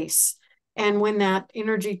space. And when that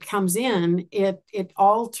energy comes in, it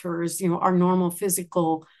alters, our normal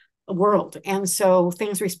physical world. And so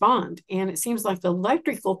things respond. And it seems like the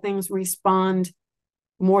electrical things respond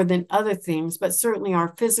more than other things, but certainly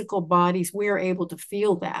our physical bodies, we are able to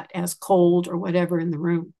feel that as cold or whatever in the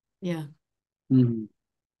room. Yeah. Mhm.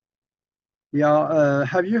 Yeah,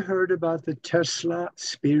 have you heard about the Tesla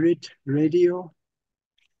Spirit Radio?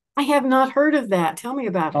 I have not heard of that. Tell me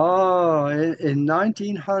about it. Oh, in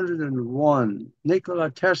 1901,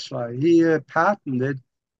 Nikola Tesla, he patented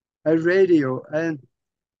a radio. And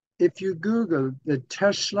if you Google the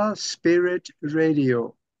Tesla Spirit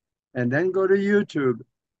Radio and then go to YouTube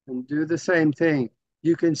and do the same thing,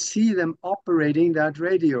 you can see them operating that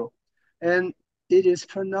radio. And it is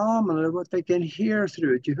phenomenal what they can hear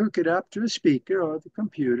through it. You hook it up to a speaker or the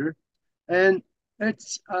computer, and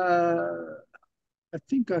it's I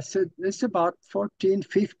think I said there's about 14,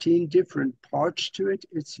 15 different parts to it.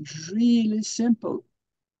 It's really simple.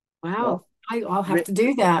 Wow. Well, I'll have to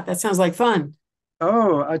do that. That sounds like fun.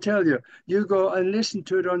 oh, I tell you, you go and listen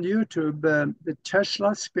to it on YouTube, the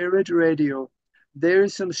Tesla Spirit Radio. There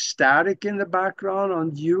is some static in the background,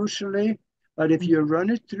 unusually, but if you run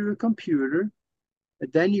it through a computer,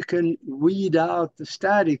 then you can weed out the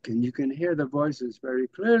static and you can hear the voices very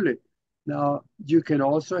clearly. Now, you can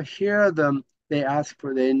also hear them. They ask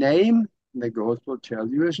for their name, and the ghost will tell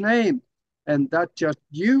you his name. And that just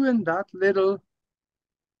you and that little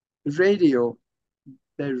radio,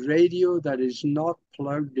 the radio that is not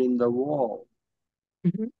plugged in the wall.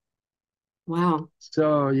 Mhm. Wow.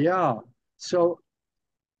 So, yeah. So,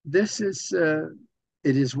 this is, it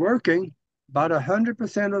is working. About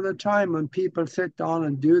 100% of the time when people sit down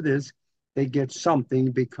and do this, they get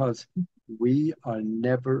something because we are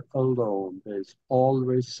never alone. There's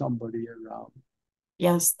always somebody around.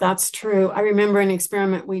 Yes, that's true. I remember an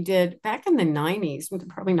experiment we did back in the 90s,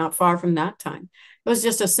 probably not far from that time. It was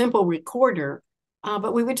just a simple recorder,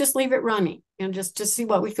 but we would just leave it running and just see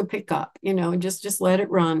what we could pick up, and just let it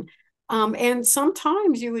run. And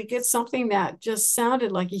sometimes you would get something that just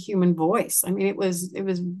sounded like a human voice. I mean, it was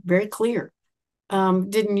very clear.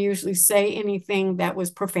 Didn't usually say anything that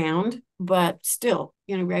was profound, but still,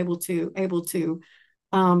 we're able to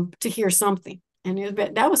hear something. And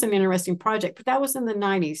that was an interesting project, but that was in the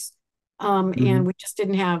 90s. And Mhm. we just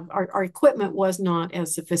didn't have our equipment was not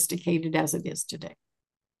as sophisticated as it is today.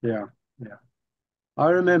 Yeah, yeah. I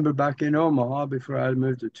remember back in Omaha before I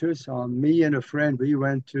moved to Tucson, me and a friend, we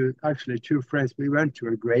went to, actually two friends, we went to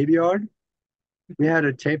a graveyard. We had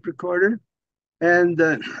a tape recorder, and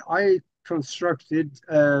I constructed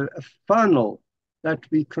a funnel that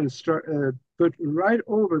we put right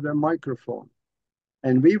over the microphone.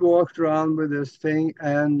 And we walked around with this thing,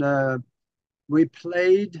 and we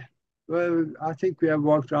played. Well, I think we have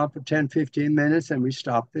walked around for 10, 15 minutes, and we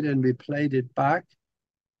stopped it and we played it back.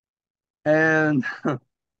 And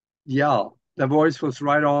yeah, the voice was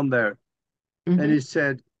right on there. And Mm-hmm. he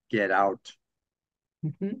said, "Get out."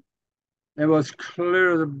 Mm-hmm. It was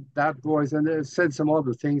clear that voice, and it said some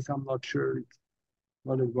other things. I'm not sure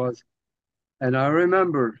what it was. And I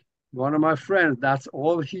remember one of my friends, that's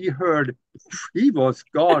all he heard. He was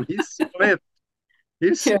gone. He split. He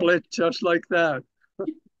Yeah. split just like that.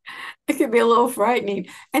 It could be a little frightening.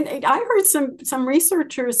 And I heard some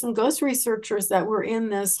researchers, some ghost researchers that were in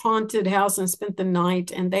this haunted house and spent the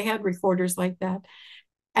night, and they had recorders like that.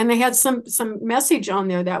 And they had some message on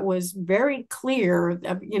there that was very clear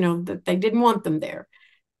that, that they didn't want them there.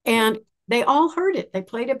 And they all heard it. They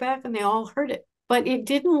played it back and they all heard it. But it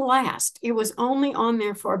didn't last. It was only on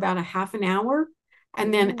there for about a half an hour.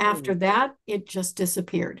 And then after Oh. that, it just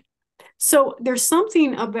disappeared. So there's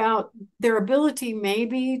something about their ability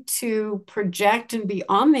maybe to project and be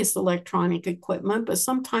on this electronic equipment, but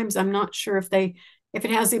sometimes I'm not sure if it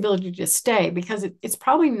has the ability to stay because it's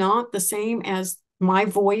probably not the same as my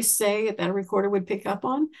voice, say, that a recorder would pick up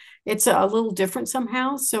on. It's a little different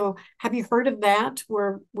somehow. So have you heard of that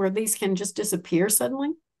where these can just disappear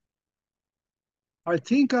suddenly? I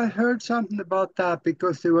think I heard something about that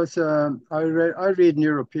because there was I read in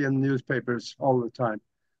European newspapers all the time,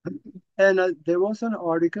 and there was an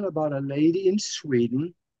article about a lady in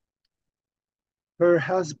Sweden. Her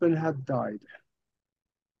husband had died,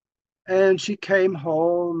 and she came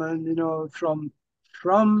home, and from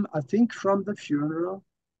I think from the funeral,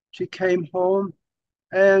 she came home,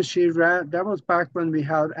 And she ran, that was back when we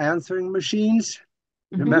had answering machines.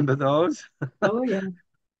 Mm-hmm. Remember those? Oh,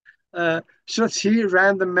 yeah. So she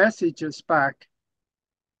ran the messages back,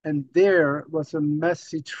 and there was a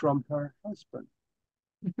message from her husband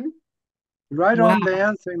Mm-hmm. right Wow. on the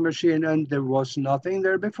answering machine, and there was nothing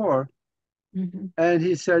there before. Mm-hmm. And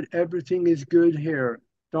he said, "Everything is good here.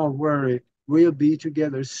 Don't worry. We'll be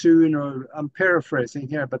together soon." Or I'm paraphrasing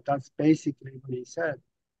here, but that's basically what he said.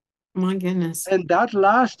 My goodness. And that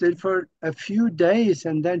lasted for a few days,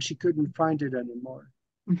 and then she couldn't find it anymore.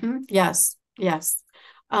 Mm-hmm. Yes. Yes.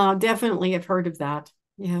 Definitely have heard of that.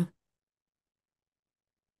 Yeah.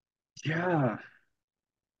 Yeah.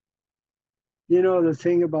 You know, the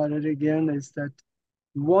thing about it again is that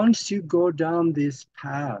once you go down this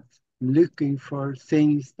path looking for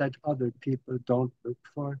things that other people don't look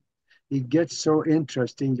for, it gets so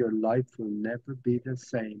interesting, your life will never be the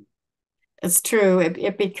same. It's true.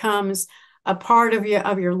 It becomes a part of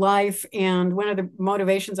your life. And one of the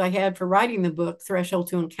motivations I had for writing the book, Threshold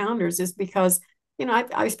to Encounters, is because,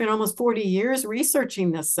 I spent almost 40 years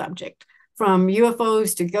researching this subject, from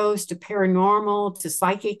UFOs to ghosts to paranormal to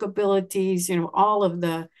psychic abilities, all of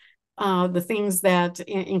the things that,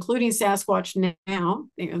 including Sasquatch now,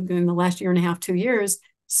 in the last year and a half, 2 years.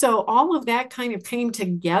 So all of that kind of came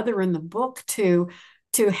together in the book to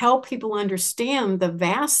help people understand the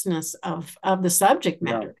vastness of the subject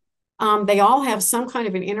Yeah, matter. They all have some kind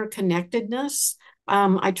of an interconnectedness.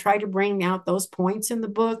 I try to bring out those points in the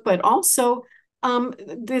book, but also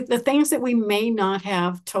the things that we may not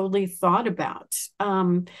have totally thought about.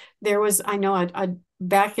 There was, I know,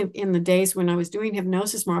 back in the days when I was doing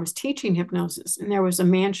hypnosis more, I was teaching hypnosis, and there was a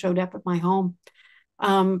man showed up at my home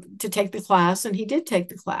to take the class, and he did take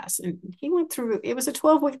the class, and he went through. It was a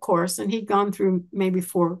 12-week course, and he'd gone through maybe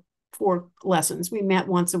four lessons. We met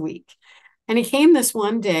once a week, and he came this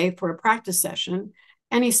one day for a practice session,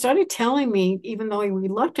 and he started telling me, even though he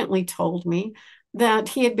reluctantly told me, that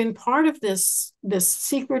he had been part of this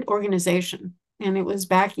secret organization, and it was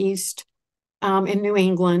back east in New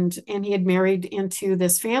England, and he had married into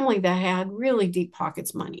this family that had really deep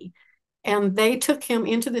pockets money. And they took him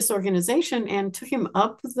into this organization and took him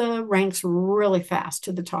up the ranks really fast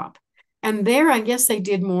to the top. And there, I guess they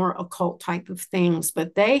did more occult type of things,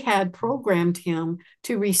 but they had programmed him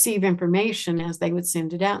to receive information as they would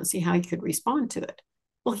send it out and see how he could respond to it.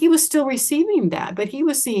 Well, he was still receiving that, but he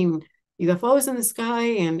was seeing UFOs in the sky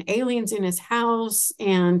and aliens in his house,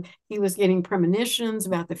 and he was getting premonitions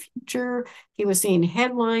about the future. He was seeing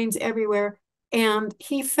headlines everywhere. And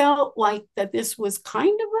he felt like that this was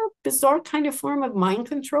kind of a bizarre kind of form of mind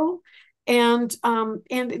control. And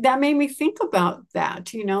that made me think about that,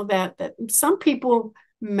 that some people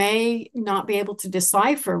may not be able to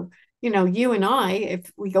decipher. You and I,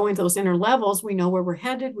 if we go into those inner levels, we know where we're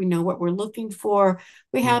headed, we know what we're looking for,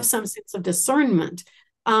 we yeah, have some sense of discernment.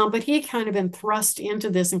 But he had kind of been thrust into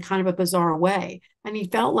this in kind of a bizarre way. And he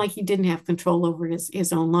felt like he didn't have control over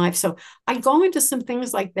his own life. So I go into some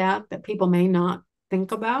things like that people may not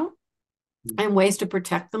think about, and ways to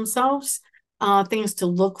protect themselves, things to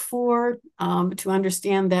look for, to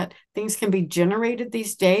understand that things can be generated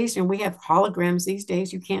these days. And we have holograms these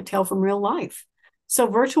days you can't tell from real life. So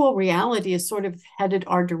virtual reality is sort of headed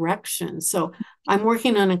our direction. So I'm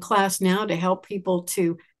working on a class now to help people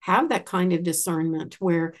to have that kind of discernment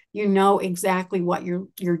where you know exactly what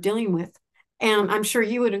you're dealing with. And I'm sure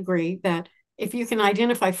you would agree that if you can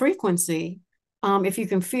identify frequency, if you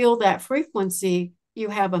can feel that frequency, you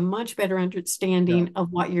have a much better yeah, understanding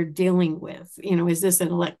of what you're dealing with. Is this an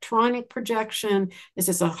electronic projection? Is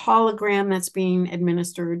this a hologram that's being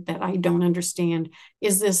administered that I don't understand?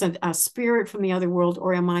 Is this a spirit from the other world,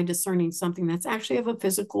 or am I discerning something that's actually of a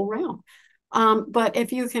physical realm? But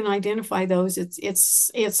if you can identify those,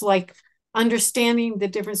 it's like understanding the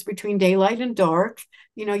difference between daylight and dark.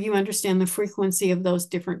 You understand the frequency of those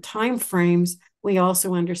different time frames. We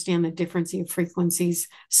also understand the difference of frequencies.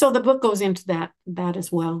 So the book goes into that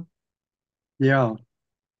as well. yeah,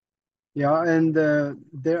 yeah. And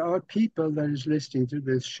there are people that is listening to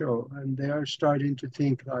this show, and they are starting to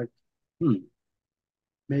think like, hmm,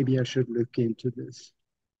 maybe I should look into this.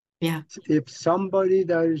 Yeah. If somebody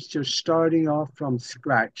that is just starting off from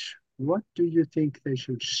scratch, what do you think they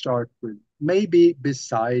should start with? Maybe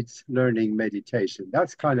besides learning meditation,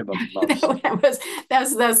 that's kind of a must.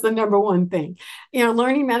 That's the number one thing.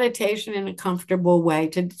 Learning meditation in a comfortable way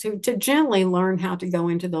to gently learn how to go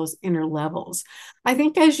into those inner levels. I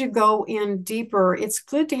think as you go in deeper, it's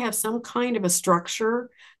good to have some kind of a structure,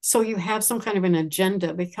 so you have some kind of an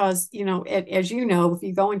agenda, because as you know, if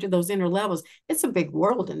you go into those inner levels, it's a big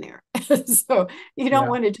world in there. So you don't Yeah.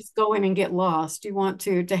 want to just go in and get lost. You want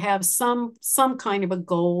to have some kind of a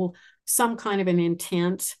goal, some kind of an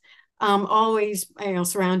intent. Always,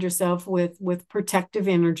 surround yourself with protective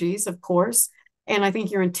energies, of course. And I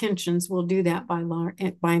think your intentions will do that by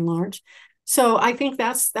and large. So I think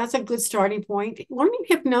that's a good starting point. Learning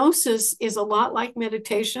hypnosis is a lot like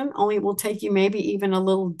meditation, only it will take you maybe even a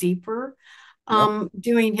little deeper. Yep.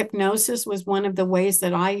 Doing hypnosis was one of the ways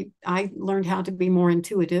that I learned how to be more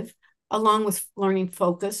intuitive, along with learning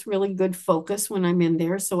focus, really good focus when I'm in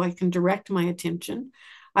there, so I can direct my attention.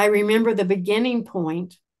 I remember the beginning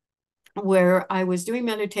point where I was doing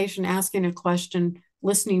meditation, asking a question,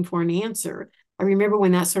 listening for an answer. I remember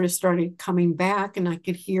when that sort of started coming back and I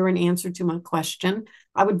could hear an answer to my question.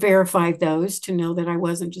 I would verify those to know that I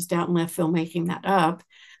wasn't just out in left field making that up.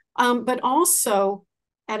 But also,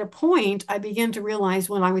 at a point, I began to realize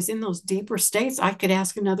when I was in those deeper states, I could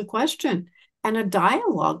ask another question and a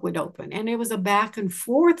dialogue would open. And it was a back and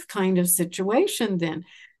forth kind of situation then.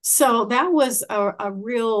 So that was a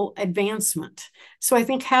real advancement. So I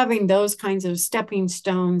think having those kinds of stepping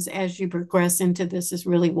stones as you progress into this is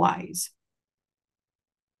really wise.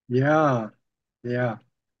 Yeah. Yeah.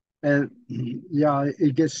 And yeah,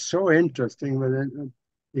 it gets so interesting when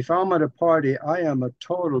if I'm at a party, I am a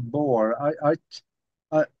total bore. I,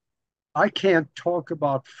 I can't talk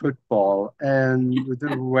about football and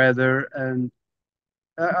the weather, and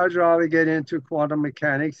I'd rather get into quantum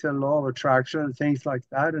mechanics and law of attraction and things like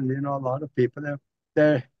that. And a lot of people,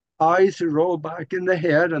 their eyes roll back in the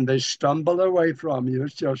head and they stumble away from you.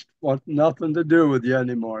 It's just want nothing to do with you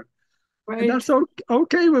anymore, and Right. that's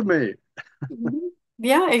okay with me. Mhm.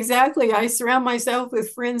 Yeah, exactly. I surround myself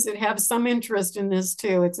with friends that have some interest in this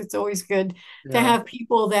too. It's always good to Yeah. have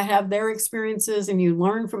people that have their experiences and you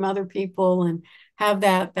learn from other people and have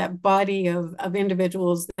that body of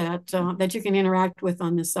individuals that you can interact with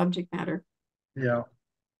on this subject matter. Yeah.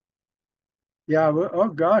 Yeah, oh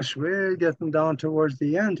gosh, we're getting down towards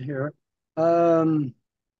the end here. Um,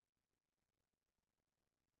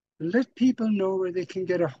 let people know where they can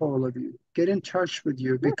get a hold of you, get in touch with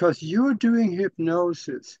you, because you're doing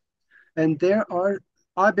hypnosis. And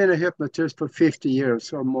I've been a hypnotist for 50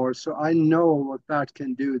 years or more, so I know what that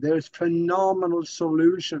can do. There's phenomenal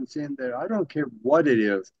solutions in there. I don't care what it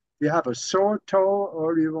is. If you have a sore toe,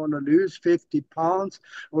 or you want to lose 50 pounds,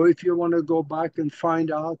 or if you want to go back and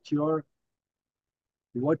find out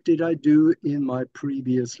what did I do in my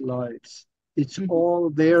previous lives? It's Mhm.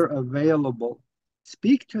 all there available.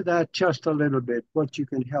 Speak to that just a little bit, what you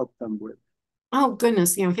can help them with. Oh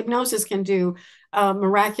goodness, hypnosis can do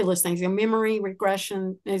miraculous things. Memory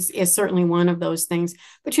regression is certainly one of those things.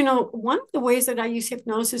 But one of the ways that I use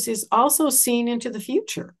hypnosis is also seeing into the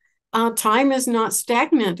future. Time is not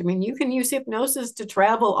stagnant. I mean, you can use hypnosis to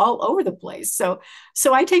travel all over the place. So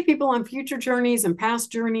I take people on future journeys and past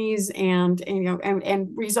journeys, and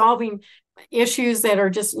resolving issues that are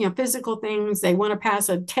just physical things. They want to pass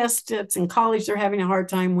a test that's in college they're having a hard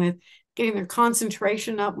time with, getting their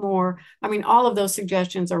concentration up more. I mean, all of those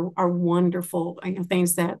suggestions are wonderful,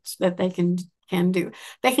 things that they can do.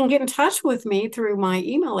 They can get in touch with me through my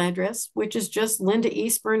email address, which is just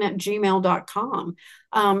lindaeastburn@gmail.com.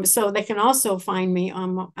 So they can also find me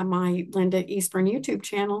on my Linda Eastburn YouTube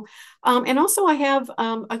channel. And also I have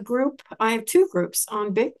a group, I have two groups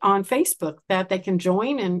on Facebook that they can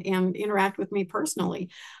join and interact with me personally.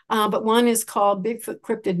 But one is called Bigfoot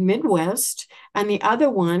Cryptid Midwest, and the other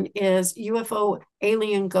one is UFO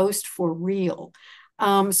Alien Ghost for Real.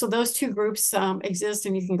 So those two groups exist,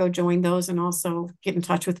 and you can go join those and also get in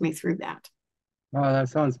touch with me through that. Oh, that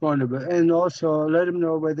sounds wonderful. And also let them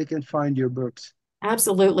know where they can find your books.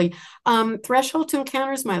 Absolutely. Threshold to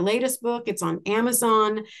Encounter is my latest book. It's on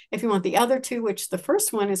Amazon. If you want the other two, which the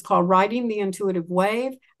first one is called Riding the Intuitive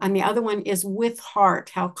Wave, and the other one is With Heart,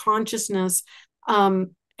 how consciousness, how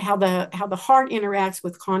the heart interacts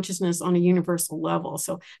with consciousness on a universal level.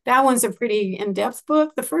 So that one's a pretty in-depth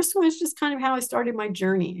book. The first one is just kind of how I started my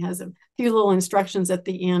journey. It has a few little instructions at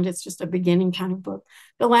the end. It's just a beginning kind of book.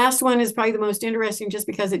 The last one is probably the most interesting just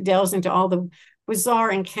because it delves into all the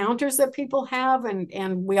bizarre encounters that people have,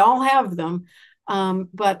 and we all have them.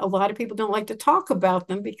 But a lot of people don't like to talk about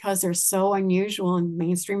them because they're so unusual, and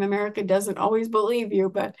mainstream America doesn't always believe you,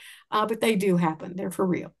 but they do happen. They're for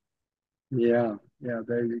real. Yeah, yeah,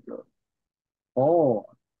 there you go. Oh,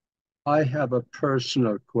 I have a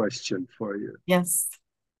personal question for you. Yes.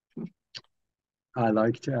 I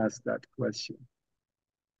like to ask that question.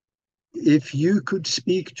 If you could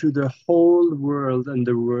speak to the whole world and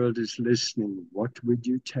the world is listening, what would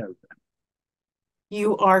you tell them?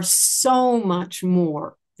 You are so much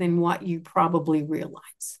more than what you probably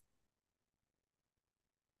realize.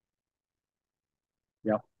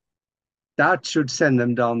 that should send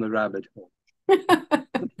them down the rabbit hole.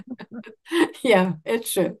 Yeah, it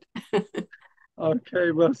should.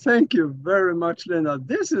 Okay, well, thank you very much, Linda.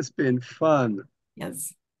 This has been fun.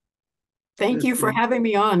 Yes. Thank It's you for been, having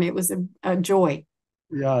me on. It was a joy.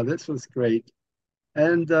 yeah, this was great.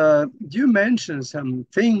 And you mentioned some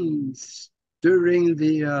things during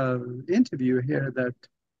the interview here that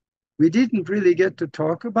we didn't really get to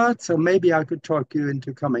talk about. So maybe I could talk you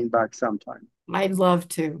into coming back sometime. I'd love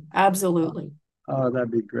to. Absolutely. Oh, that'd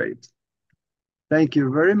be great. Thank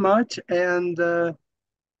you very much. And uh,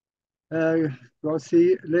 go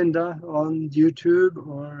see Linda on YouTube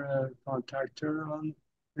or contact her on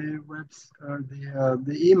the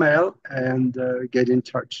the email and get in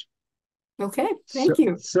touch. Okay. So Thank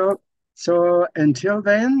you. so so until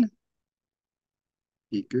then,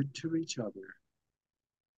 be good to each other.